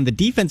standpoint, but on the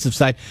defensive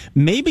side,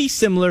 maybe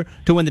similar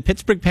to when the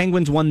Pittsburgh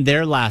Penguins won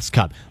their last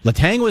cup.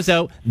 Letang was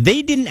out.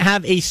 They didn't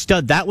have a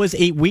stud. That was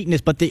a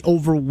weakness, but they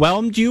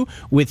overwhelmed you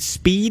with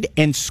speed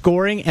and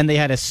scoring, and they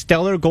had a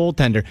stellar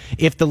goaltender.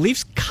 If the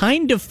Leafs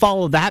kind of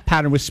follow that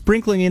pattern with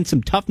sprinkling in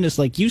some toughness,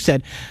 like you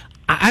said,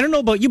 I don't know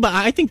about you, but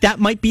I think that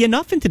might be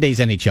enough in today's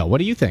NHL. What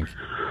do you think?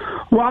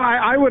 Well,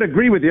 I would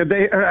agree with you.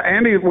 They,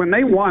 Andy, when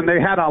they won, they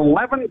had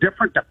 11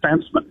 different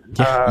defensemen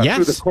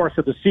through the course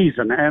of the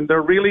season, and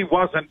there really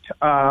wasn't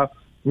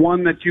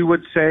one that you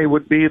would say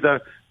would be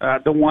the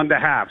one to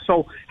have.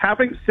 So,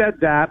 having said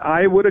that,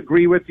 I would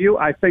agree with you.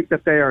 I think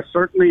that they are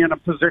certainly in a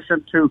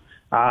position to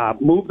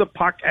move the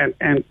puck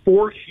and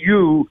force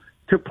you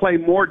to play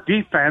more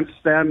defense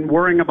than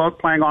worrying about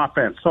playing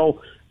offense. So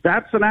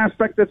that's an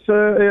aspect that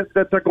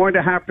they're going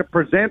to have to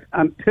present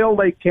until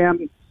they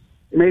can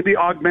maybe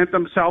augment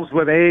themselves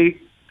with a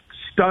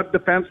stud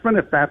defenseman,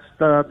 if that's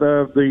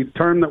the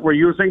term that we're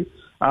using.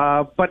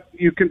 But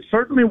you can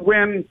certainly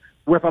win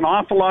with an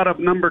awful lot of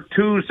number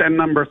twos and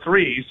number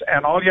threes,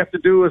 and all you have to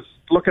do is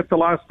look at the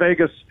Las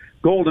Vegas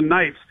Golden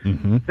Knights.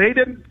 Mm-hmm. They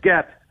didn't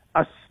get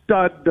a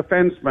stud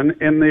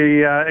defenseman in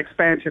the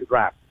expansion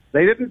draft.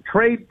 They didn't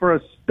trade for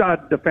a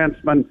stud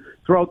defenseman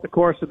throughout the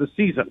course of the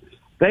season.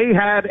 They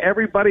had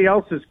everybody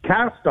else's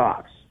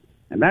cast-offs,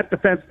 and that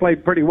defense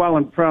played pretty well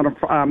in front of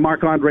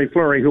Marc-Andre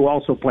Fleury, who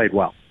also played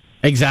well.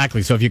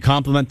 Exactly. So if you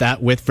complement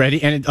that with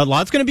Freddie, and a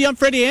lot's going to be on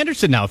Freddie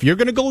Anderson now. If you're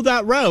going to go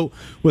that route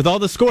with all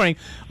the scoring,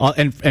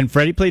 and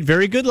Freddie played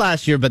very good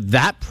last year, but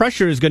that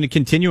pressure is going to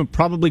continue and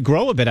probably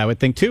grow a bit, I would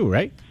think, too,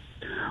 right?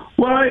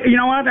 Well, you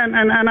know what,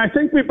 and I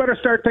think we better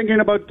start thinking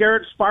about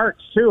Garrett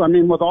Sparks, too. I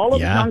mean, with all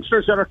of the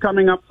youngsters that are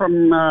coming up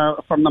from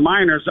the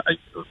minors,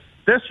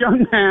 this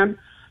young man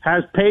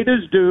has paid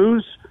his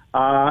dues,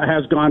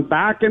 has gone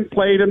back and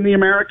played in the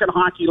American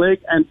Hockey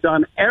League and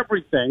done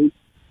everything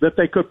that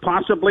they could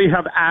possibly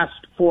have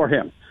asked for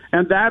him.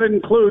 And that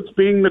includes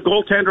being the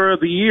goaltender of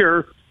the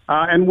year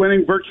and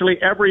winning virtually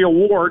every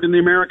award in the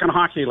American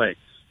Hockey League.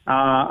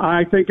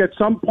 I think at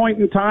some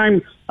point in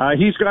time,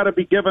 he's got to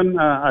be given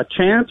a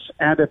chance,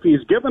 and if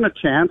he's given a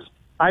chance,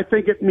 I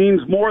think it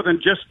means more than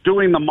just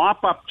doing the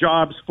mop-up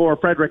jobs for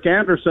Frederik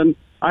Andersen.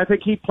 I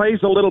think he plays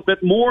a little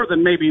bit more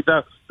than maybe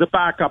the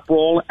backup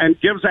role and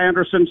gives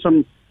Andersen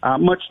some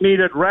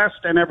much-needed rest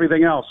and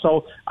everything else.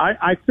 So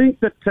I think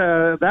that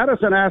that is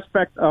an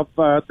aspect of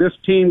this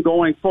team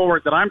going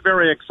forward that I'm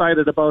very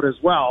excited about as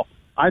well.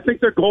 I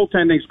think their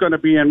goaltending is going to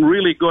be in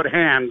really good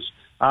hands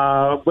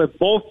with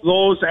both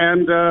those.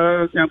 And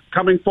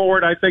coming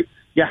forward, I think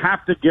you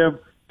have to give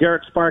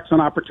Garrett Sparks an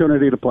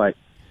opportunity to play.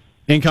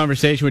 In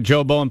conversation with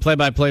Joe Bowen,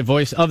 play-by-play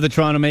voice of the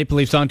Toronto Maple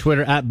Leafs on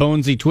Twitter at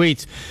Bonesy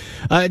Tweets.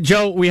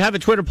 Joe, we have a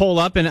Twitter poll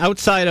up, and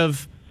outside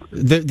of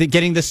the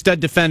getting the stud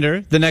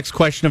defender, the next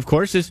question, of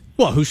course, is,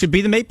 well, who should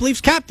be the Maple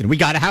Leafs captain? We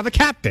got to have a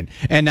captain.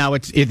 And now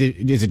is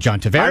it John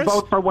Tavares? I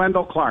vote for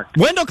Wendell Clark.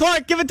 Wendell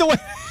Clark, give it to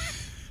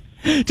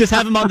just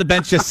have him on the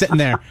bench, just sitting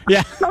there.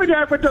 Yeah.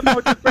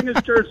 Just bring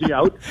his jersey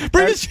out.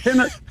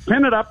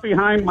 Pin it up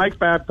behind Mike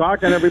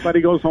Babcock, and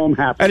everybody goes home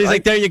happy. And he's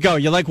like, there you go.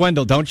 You like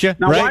Wendell, don't you?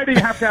 Now, Why do you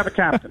have to have a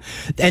captain?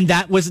 And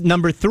that was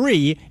number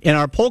 3 in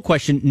our poll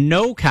question,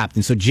 no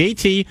captain. So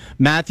JT,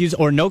 Matthews,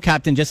 or no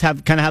captain, just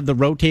have the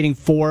rotating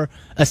 4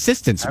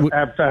 assistants.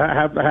 Have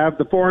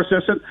the 4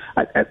 assistants.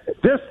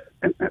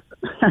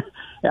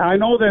 I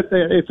know that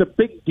it's a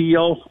big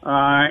deal.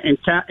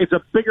 It's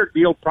a bigger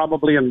deal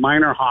probably in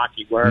minor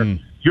hockey, where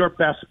your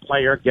best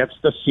player gets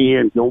the C,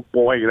 and oh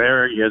boy,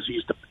 there he is.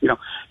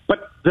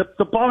 But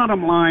the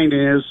bottom line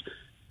is,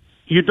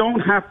 you don't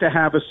have to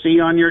have a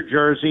C on your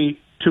jersey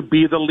to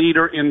be the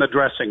leader in the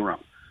dressing room.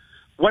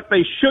 What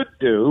they should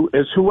do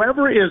is,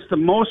 whoever is the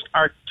most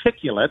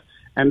articulate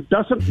and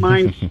doesn't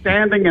mind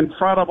standing in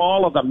front of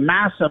all of the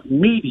massive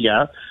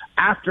media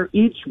after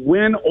each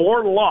win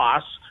or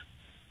loss,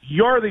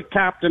 you're the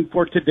captain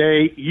for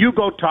today. You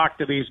go talk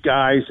to these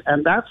guys,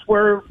 and that's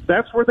where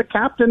the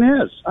captain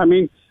is. I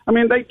mean,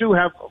 they do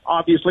have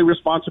obviously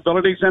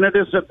responsibilities, and it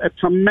is a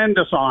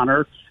tremendous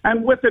honor.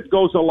 And with it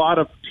goes a lot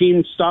of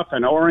team stuff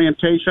and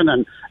orientation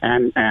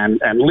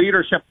and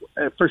leadership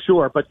for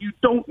sure. But you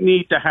don't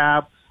need to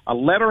have a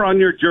letter on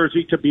your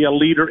jersey to be a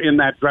leader in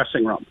that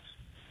dressing room.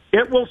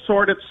 It will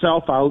sort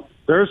itself out.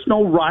 There's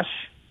no rush,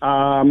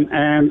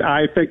 and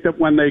I think that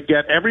when they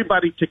get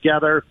everybody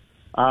together,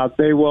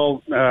 they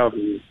will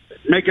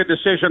make a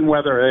decision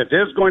whether it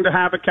is going to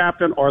have a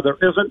captain or there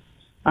isn't.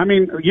 I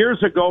mean,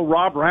 years ago,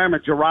 Rob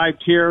Ramage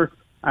arrived here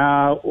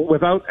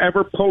without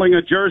ever pulling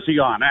a jersey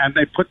on, and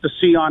they put the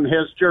C on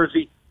his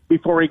jersey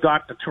before he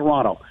got to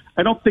Toronto.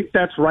 I don't think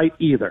that's right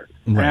either.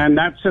 Right. And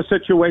that's a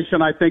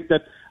situation I think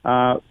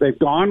that they've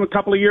gone a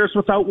couple of years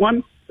without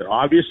one. There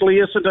obviously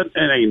isn't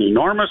an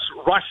enormous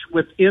rush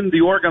within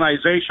the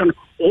organization,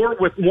 or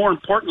more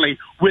importantly,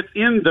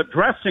 within the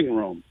dressing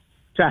room,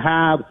 to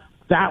have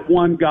that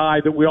one guy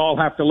that we all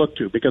have to look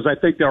to, because I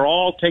think they're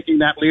all taking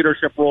that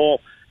leadership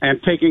role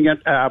and taking it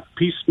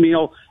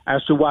piecemeal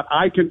as to what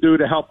I can do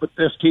to help with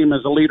this team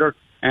as a leader,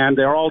 and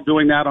they're all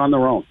doing that on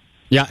their own.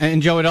 Yeah,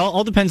 and Joe, it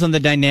all depends on the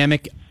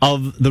dynamic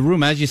of the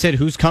room. As you said,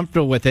 who's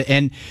comfortable with it.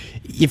 And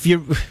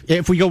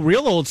if we go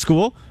real old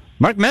school,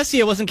 Mark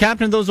Messier wasn't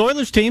captain of those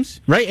Oilers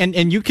teams, right?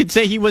 And you could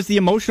say he was the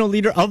emotional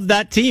leader of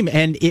that team,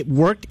 and it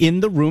worked in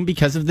the room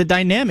because of the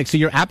dynamic. So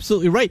you're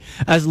absolutely right.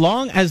 As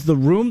long as the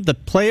room, the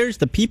players,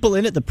 the people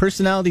in it, the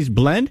personalities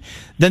blend,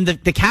 then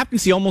the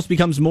captaincy almost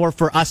becomes more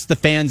for us, the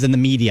fans, and the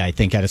media, I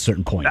think, at a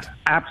certain point.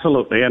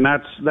 Absolutely, and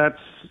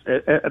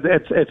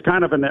it's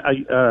kind of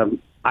an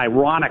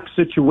ironic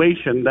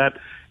situation that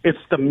it's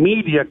the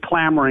media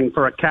clamoring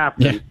for a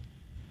captain,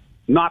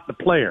 not the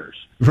players.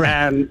 Right.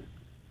 And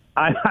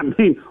I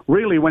mean,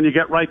 really, when you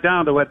get right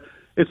down to it,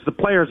 it's the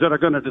players that are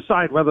going to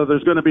decide whether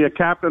there's going to be a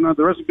captain or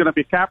there isn't going to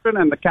be a captain,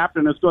 and the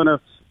captain is going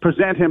to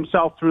present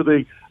himself through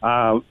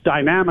the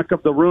dynamic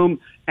of the room,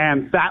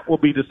 and that will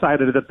be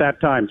decided at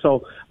that time.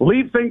 So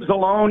leave things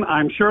alone.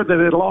 I'm sure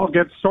that it'll all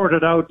get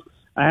sorted out.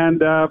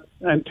 And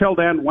until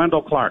then,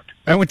 Wendell Clark.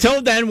 And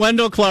until then,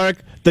 Wendell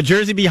Clark, the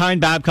jersey behind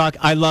Babcock.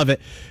 I love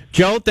it.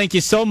 Joe, thank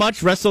you so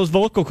much. Rest those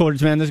vocal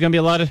cords, man. There's going to be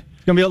a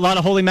lot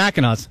of holy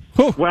Mackinaws.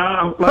 Whew.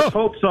 Well, let's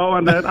hope so,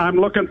 and I'm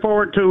looking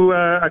forward to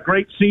a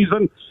great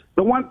season.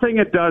 The one thing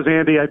it does,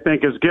 Andy, I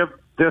think, is give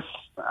this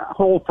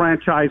whole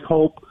franchise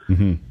hope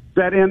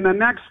that in the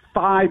next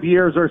 5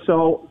 years or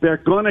so, they're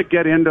going to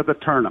get into the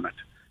tournament.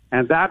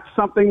 And that's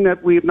something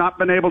that we've not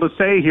been able to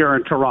say here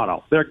in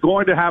Toronto. They're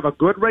going to have a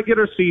good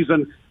regular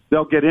season.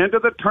 They'll get into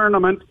the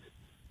tournament,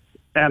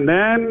 and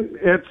then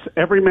it's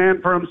every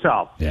man for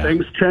himself. Yeah.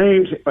 Things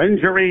change,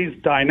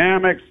 injuries,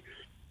 dynamics,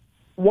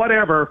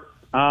 whatever.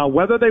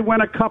 Whether they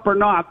win a cup or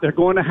not, they're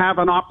going to have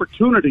an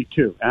opportunity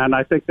to. And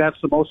I think that's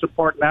the most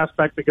important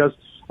aspect, because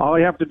all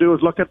you have to do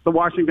is look at the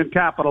Washington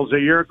Capitals a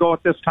year ago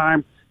at this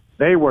time.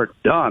 They were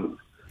done.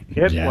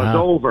 It was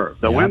over.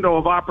 The window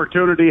of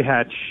opportunity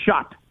had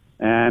shut.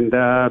 And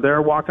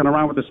they're walking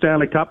around with the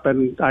Stanley Cup,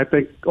 and I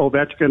think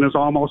Ovechkin is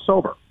almost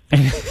sober.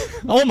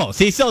 Almost.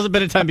 He still has a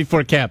bit of time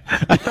before camp.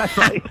 That's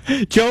right.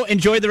 Joe,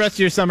 enjoy the rest of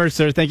your summer,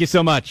 sir. Thank you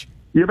so much.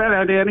 You bet,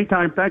 Andy.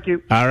 Anytime. Thank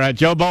you. All right,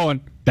 Joe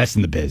Bowen, best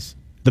in the biz.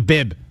 The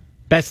bib,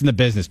 best in the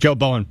business. Joe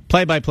Bowen,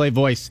 play-by-play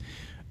voice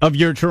of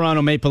your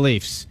Toronto Maple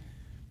Leafs.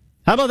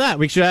 How about that?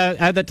 We should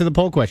add that to the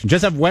poll question.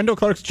 Just have Wendell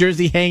Clark's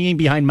jersey hanging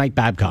behind Mike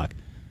Babcock.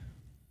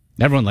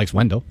 Everyone likes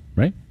Wendell,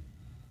 right?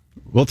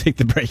 We'll take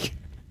the break.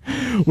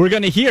 We're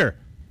going to hear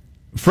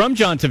from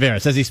John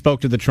Tavares as he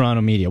spoke to the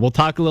Toronto media. We'll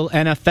talk a little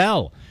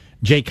NFL.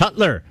 Jay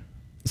Cutler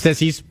says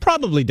he's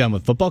probably done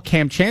with football.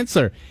 Cam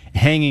Chancellor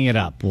hanging it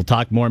up. We'll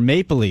talk more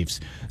Maple Leafs,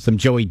 some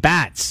Joey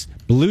Bats,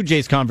 Blue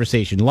Jays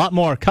conversation. A lot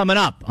more coming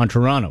up on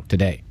Toronto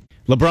today.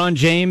 LeBron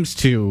James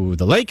to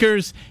the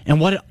Lakers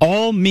and what it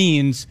all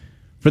means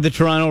for the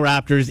Toronto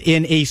Raptors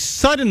in a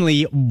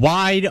suddenly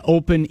wide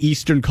open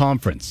Eastern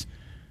Conference.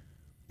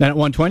 Then at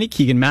 1:20,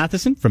 Keegan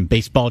Matheson from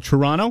Baseball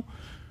Toronto.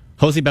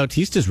 Jose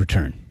Bautista's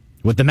return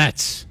with the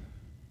Mets.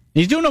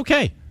 He's doing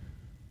okay.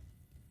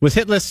 Was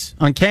hitless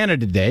on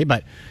Canada today,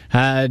 but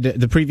had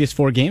the previous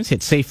 4 games,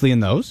 hit safely in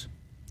those.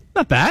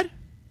 Not bad.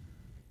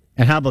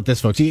 And how about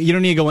this, folks? You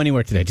don't need to go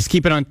anywhere today. Just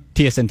keep it on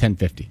TSN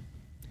 1050.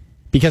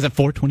 Because at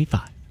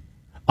 4:25,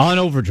 on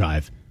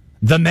Overdrive,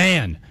 the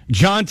man,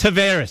 John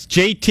Tavares,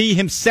 JT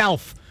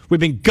himself. We've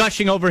been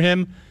gushing over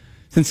him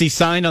since he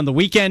signed on the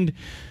weekend.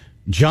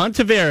 John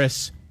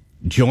Tavares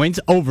joins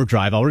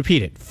Overdrive. I'll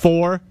repeat it.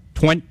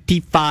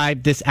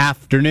 4:25 this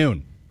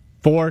afternoon.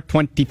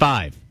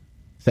 4:25.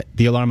 Set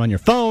the alarm on your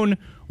phone.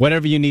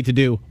 Whatever you need to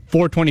do.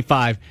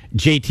 4:25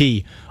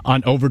 JT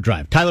on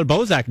Overdrive. Tyler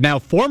Bozak, now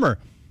former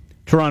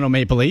Toronto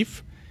Maple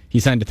Leaf. He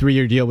signed a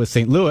 3-year deal with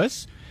St.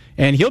 Louis.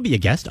 And he'll be a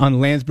guest on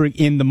Landsberg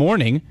in the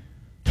Morning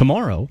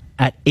tomorrow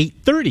at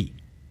 8:30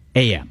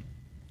 a.m.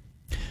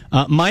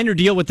 Minor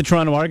deal with the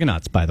Toronto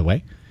Argonauts, by the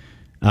way.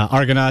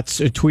 Argonauts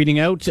tweeting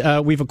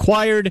out, we've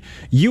acquired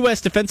U.S.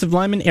 defensive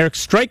lineman Eric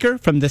Stryker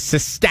from the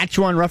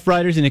Saskatchewan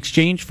Roughriders in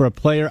exchange for a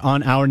player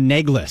on our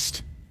neg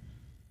list.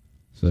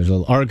 So there's a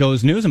little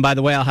Argos news. And by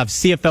the way, I'll have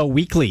CFL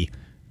Weekly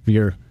for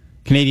your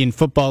Canadian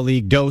Football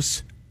League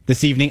dose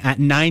this evening at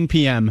 9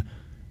 p.m.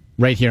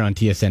 right here on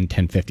TSN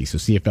 1050. So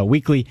CFL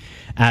Weekly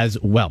as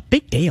well.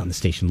 Big day on the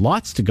station.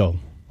 Lots to go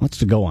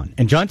on.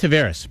 And John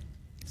Tavares,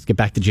 let's get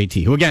back to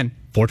JT, who again,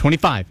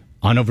 4:25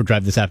 on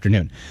Overdrive this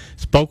afternoon,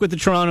 spoke with the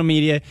Toronto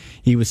media.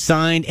 He was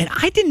signed, and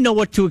I didn't know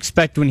what to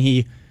expect when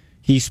he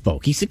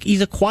spoke.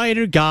 He's a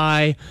quieter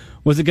guy.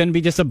 Was it going to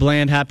be just a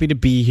bland, happy to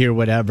be here,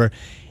 whatever?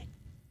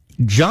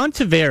 John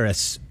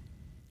Tavares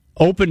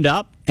opened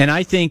up, and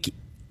I think,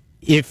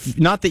 if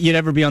not that you'd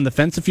ever be on the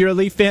fence if you're a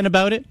Leaf fan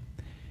about it,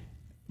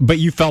 but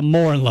you fell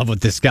more in love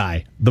with this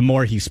guy the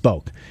more he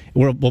spoke.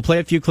 We'll play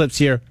a few clips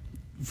here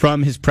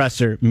from his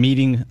presser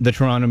meeting the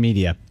Toronto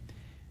media.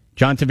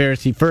 John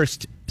Tavares, he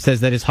first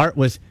says that his heart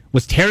was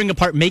tearing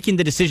apart making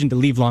the decision to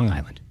leave Long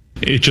Island.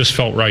 It just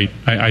felt right.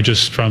 I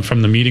just,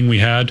 from the meeting we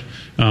had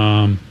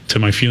to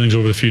my feelings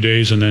over the few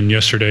days, and then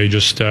yesterday,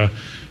 just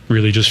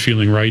really just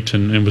feeling right,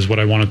 and was what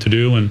I wanted to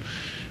do. And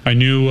I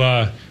knew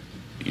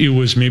it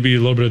was maybe a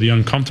little bit of the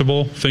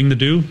uncomfortable thing to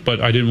do,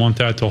 but I didn't want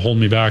that to hold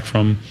me back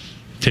from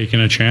taking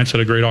a chance at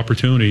a great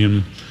opportunity.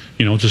 And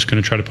just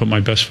going to try to put my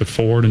best foot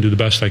forward and do the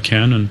best I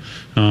can.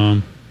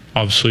 And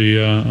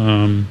obviously,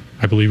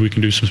 I believe we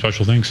can do some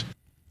special things.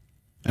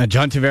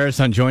 John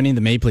Tavares on joining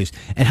the Maple Leafs.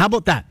 And how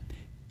about that?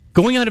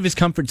 Going out of his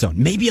comfort zone,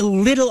 maybe a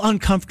little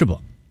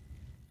uncomfortable.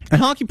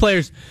 And hockey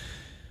players,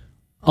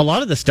 a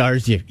lot of the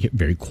stars, you're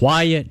very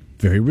quiet,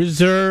 very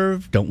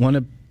reserved, don't want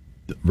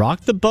to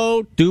rock the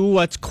boat, do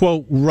what's,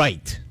 quote,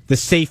 right, the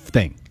safe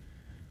thing.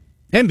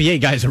 NBA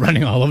guys are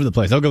running all over the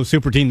place. They'll go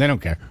super team, they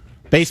don't care.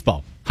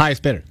 Baseball,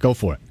 highest bidder, go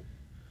for it.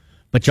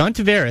 But John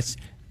Tavares,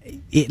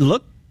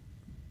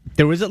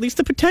 there was at least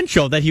the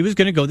potential that he was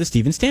going to go the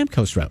Steven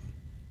Stamkos route.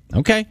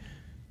 Okay,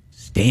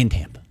 stay in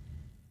Tampa.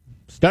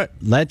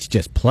 Let's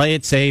just play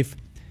it safe.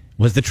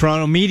 Was the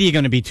Toronto media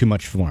going to be too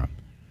much for him?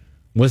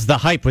 Was the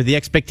hype, were the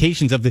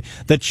expectations of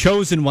the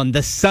chosen one,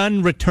 the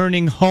son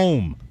returning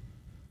home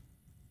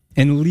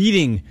and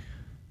leading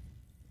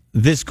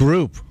this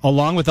group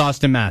along with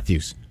Austin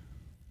Matthews,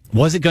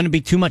 was it going to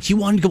be too much? He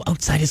wanted to go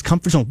outside his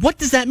comfort zone. What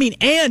does that mean?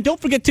 And don't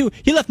forget, too,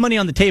 he left money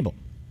on the table.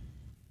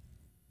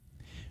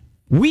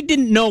 We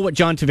didn't know what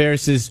John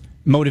Tavares'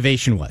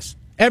 motivation was.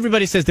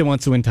 Everybody says they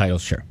want to win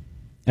titles, sure.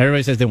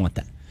 Everybody says they want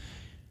that.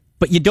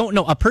 But you don't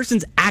know. A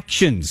person's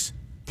actions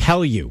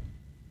tell you.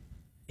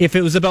 If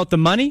it was about the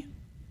money,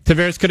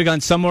 Tavares could have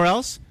gone somewhere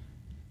else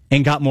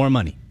and got more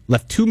money.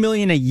 Left $2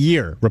 million a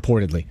year,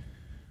 reportedly,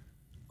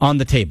 on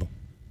the table.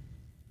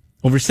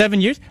 Over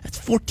 7 years, that's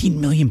 $14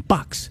 million.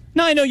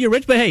 Now, I know you're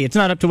rich, but hey, it's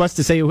not up to us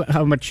to say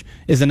how much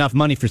is enough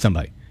money for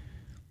somebody.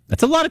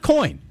 That's a lot of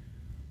coin.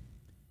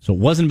 So it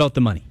wasn't about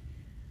the money.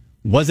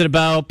 Was it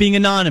about being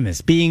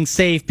anonymous, being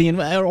safe,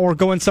 or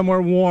going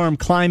somewhere warm,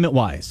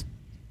 climate-wise?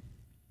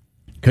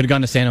 Could have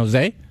gone to San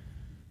Jose.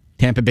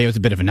 Tampa Bay was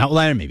a bit of an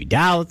outlier, maybe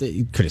Dallas.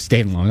 He could have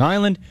stayed in Long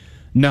Island.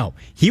 No,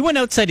 he went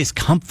outside his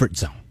comfort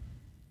zone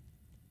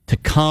to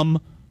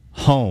come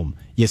home.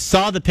 You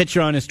saw the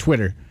picture on his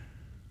Twitter,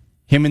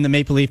 him in the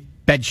Maple Leaf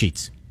bed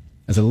sheets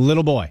as a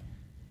little boy.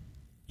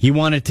 He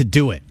wanted to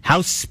do it.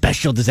 How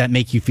special does that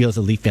make you feel as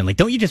a Leaf fan? Like,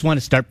 don't you just want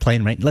to start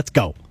playing right? Let's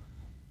go.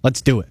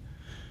 Let's do it.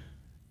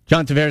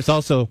 John Tavares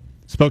also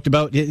spoke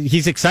about,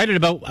 he's excited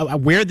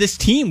about where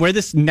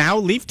this now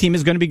Leaf team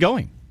is going to be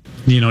going.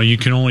 you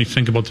can only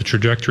think about the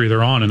trajectory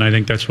they're on, and I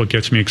think that's what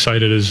gets me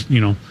excited. Is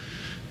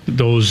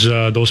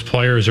those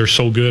players are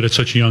so good at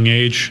such a young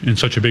age in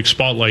such a big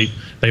spotlight.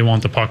 They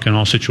want the puck in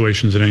all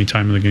situations at any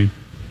time of the game.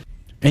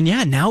 And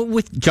yeah, now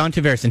with John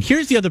Tavares, and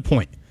here's the other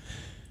point: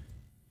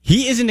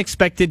 he isn't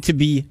expected to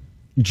be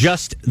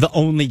just the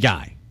only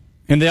guy.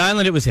 In the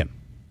Island, it was him,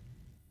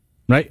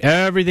 right?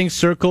 Everything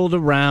circled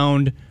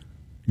around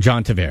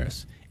John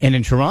Tavares. And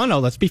in Toronto,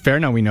 let's be fair,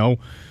 now we know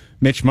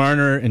Mitch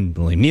Marner and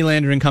William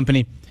Nylander and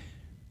company,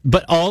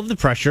 but all of the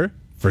pressure,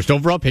 first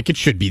overall pick, it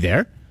should be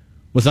there,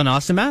 was on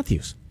Austin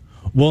Matthews.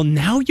 Well,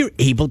 now you're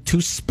able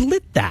to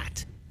split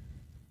that.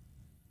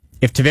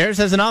 If Tavares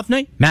has an off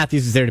night,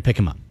 Matthews is there to pick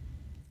him up.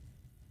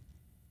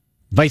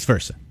 Vice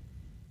versa.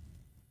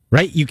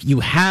 Right?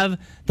 You have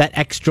that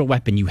extra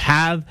weapon. You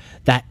have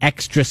that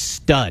extra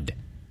stud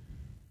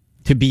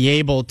to be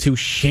able to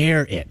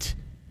share it.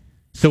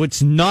 So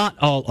it's not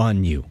all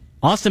on you.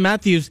 Austin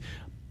Matthews,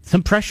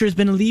 some pressure has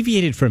been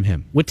alleviated from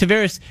him. With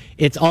Tavares,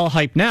 it's all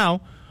hype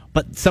now,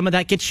 but some of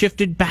that gets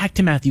shifted back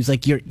to Matthews.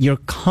 Like you're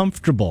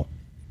comfortable,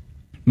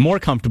 more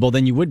comfortable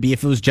than you would be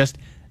if it was just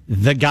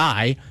the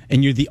guy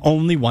and you're the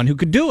only one who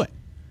could do it.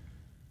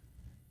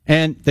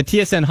 And the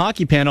TSN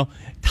hockey panel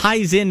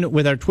ties in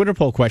with our Twitter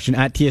poll question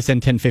at TSN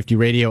 1050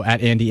 Radio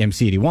at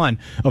AndyMC81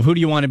 of who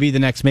do you want to be the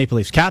next Maple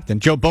Leafs captain.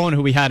 Joe Bowen,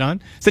 who we had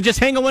on, said just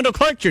hang a Wendell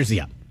Clark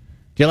jersey up.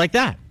 Do you like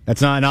that?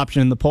 That's not an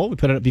option in the poll. We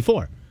put it up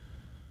before.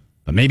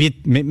 But maybe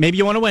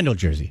you want a Wendell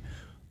jersey.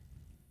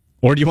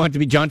 Or do you want it to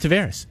be John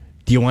Tavares?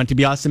 Do you want it to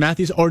be Austin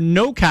Matthews? Or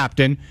no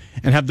captain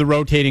and have the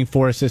rotating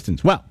 4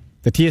 assistants? Well,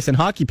 the TSN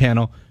hockey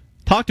panel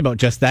talked about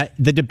just that,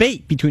 the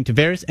debate between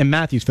Tavares and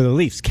Matthews for the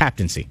Leafs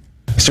captaincy.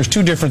 There's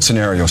 2 different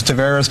scenarios.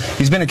 Tavares,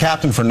 he's been a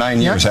captain for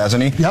 9 years,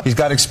 hasn't he? Yep. He's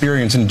got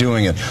experience in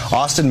doing it.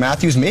 Austin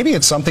Matthews, maybe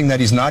it's something that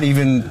he's not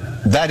even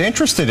that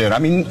interested in. I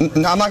mean,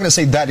 I'm not going to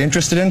say that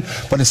interested in,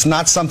 but it's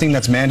not something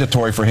that's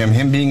mandatory for him.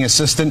 Him being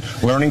assistant,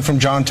 learning from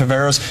John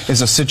Tavares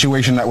is a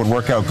situation that would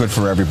work out good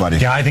for everybody.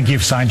 Yeah, I think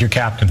you've signed your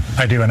captain.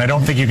 I do, and I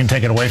don't think you can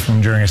take it away from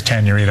him during his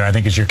tenure either. I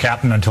think he's your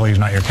captain until he's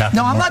not your captain.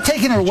 No, I'm not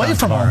taking it away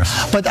from him,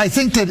 but I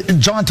think that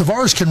John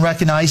Tavares can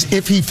recognize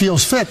if he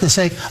feels fit to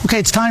say, okay,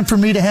 it's time for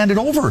me to hand it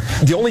over.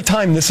 The only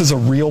time this is a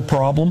real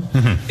problem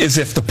is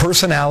if the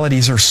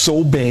personalities are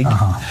so big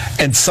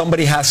and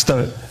somebody has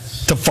to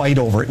fight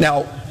over it.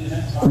 Now,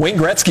 Wayne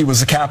Gretzky was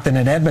the captain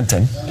in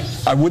Edmonton.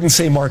 I wouldn't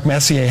say Mark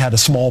Messier had a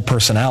small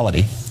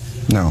personality.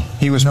 No,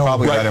 he was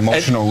probably that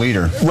emotional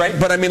leader. Right,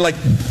 but I mean, like,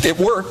 it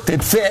worked,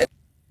 it fit.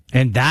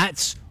 And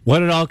that's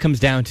what it all comes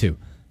down to.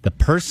 The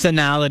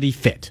personality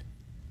fit.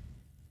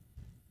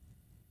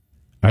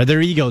 Are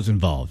there egos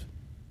involved?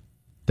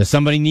 Does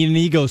somebody need an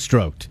ego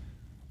stroked?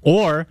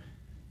 Or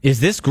is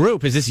this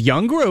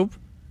young group,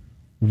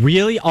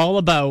 really all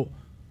about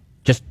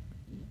just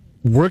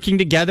working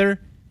together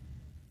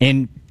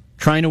and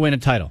trying to win a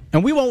title?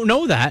 And we won't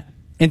know that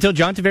until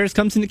John Tavares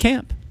comes into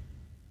camp.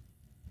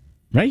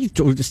 Right?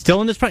 He's still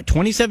in this prime.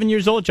 27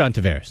 years old, John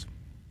Tavares.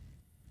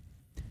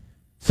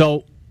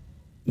 So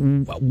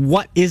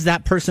what is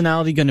that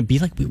personality going to be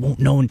like? We won't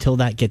know until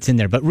that gets in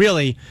there. But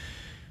really,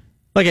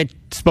 like I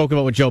spoke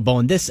about with Joe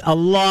Bowen, a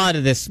lot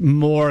of this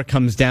more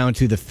comes down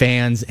to the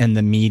fans and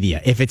the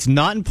media. If it's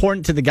not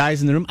important to the guys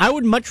in the room, I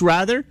would much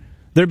rather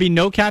there be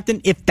no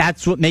captain if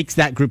that's what makes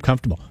that group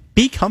comfortable.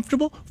 Be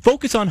comfortable,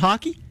 focus on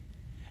hockey,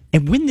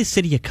 and win this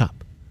city a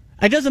cup.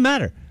 It doesn't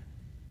matter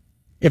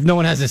if no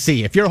one has a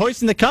C. If you're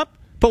hoisting the cup,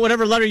 put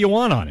whatever letter you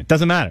want on it.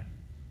 Doesn't matter.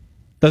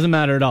 Doesn't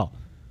matter at all.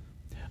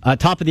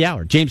 Top of the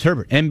hour, James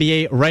Herbert,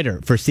 NBA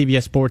writer for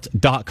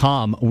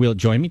CBSSports.com, will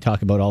join me,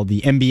 talk about all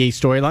the NBA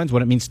storylines,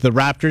 what it means to the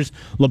Raptors,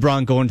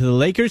 LeBron going to the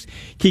Lakers.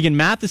 Keegan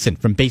Matheson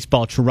from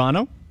Baseball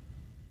Toronto.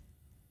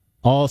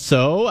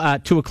 Also,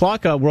 at 2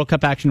 o'clock, World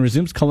Cup action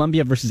resumes.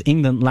 Colombia versus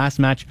England, last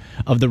match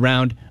of the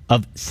round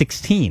of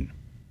 16.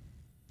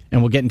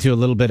 And we'll get into a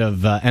little bit of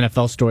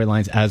NFL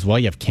storylines as well.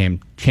 You have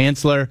Cam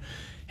Chancellor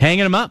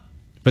hanging him up,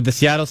 but the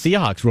Seattle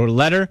Seahawks wrote a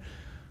letter,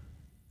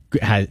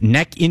 has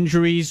neck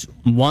injuries,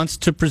 wants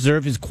to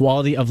preserve his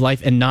quality of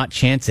life and not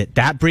chance it.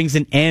 That brings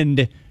an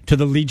end to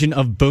the Legion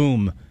of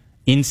Boom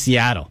in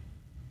Seattle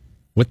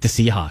with the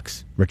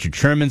Seahawks. Richard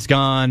Sherman's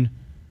gone.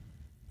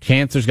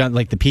 Chancellor's gone.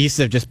 Like, the pieces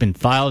have just been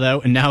filed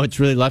out, and now it's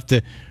really left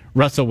to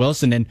Russell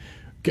Wilson, and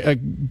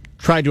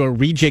tried to a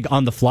rejig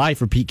on the fly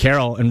for Pete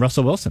Carroll and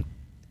Russell Wilson.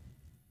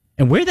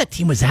 And where that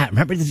team was at,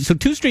 remember, so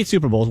 2 straight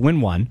Super Bowls,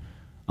 win one.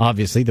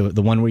 Obviously,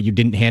 the one where you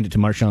didn't hand it to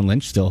Marshawn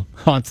Lynch still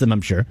haunts them,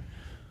 I'm sure.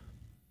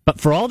 But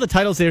for all the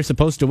titles they're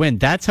supposed to win,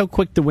 that's how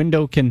quick the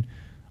window can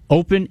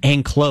open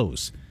and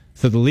close.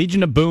 So the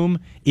Legion of Boom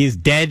is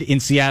dead in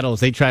Seattle as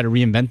they try to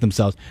reinvent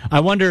themselves. I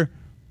wonder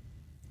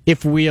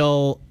if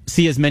we'll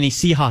see as many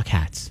Seahawk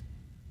hats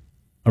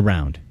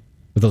around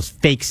with those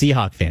fake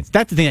Seahawk fans.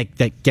 That's the thing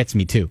that gets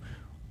me, too,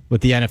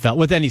 with the NFL,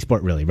 with any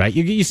sport, really, right?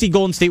 You see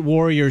Golden State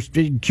Warriors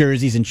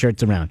jerseys and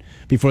shirts around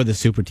before the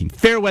super team.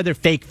 Fair weather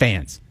fake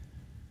fans.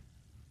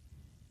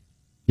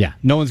 Yeah,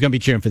 no one's going to be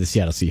cheering for the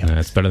Seattle Seahawks.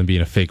 That's better than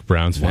being a fake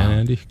Browns fan,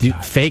 Andy. Dude,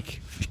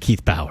 fake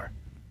Keith Bauer.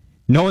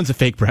 No one's a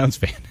fake Browns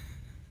fan.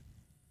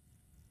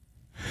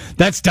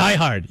 That's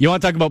diehard. You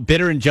want to talk about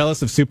bitter and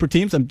jealous of super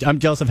teams? I'm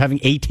jealous of having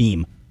a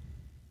team.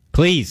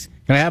 Please,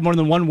 can I have more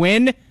than one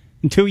win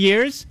in 2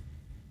 years?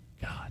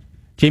 God.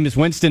 Jameis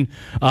Winston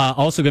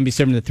also going to be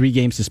serving a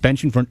 3-game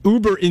suspension for an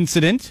Uber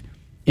incident.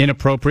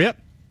 Inappropriate.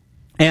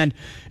 And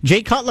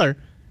Jay Cutler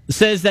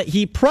says that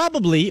he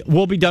probably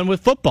will be done with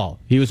football.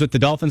 He was with the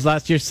Dolphins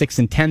last year,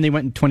 6-10. They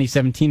went in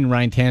 2017, and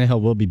Ryan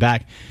Tannehill will be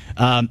back.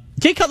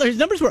 Jay Cutler, his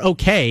numbers were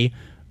okay,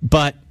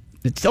 but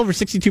it's over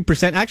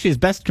 62%. Actually, his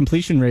best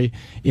completion rate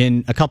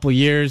in a couple of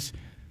years,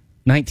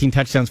 19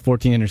 touchdowns,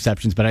 14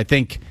 interceptions. But I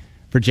think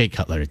for Jay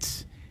Cutler,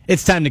 it's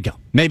time to go.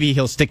 Maybe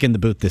he'll stick in the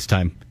booth this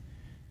time,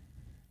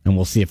 and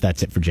we'll see if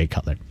that's it for Jay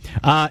Cutler.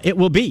 It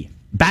will be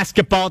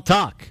basketball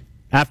talk.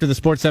 After the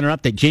SportsCenter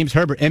update, James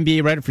Herbert,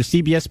 NBA writer for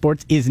CBS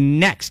Sports, is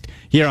next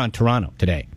here on Toronto Today.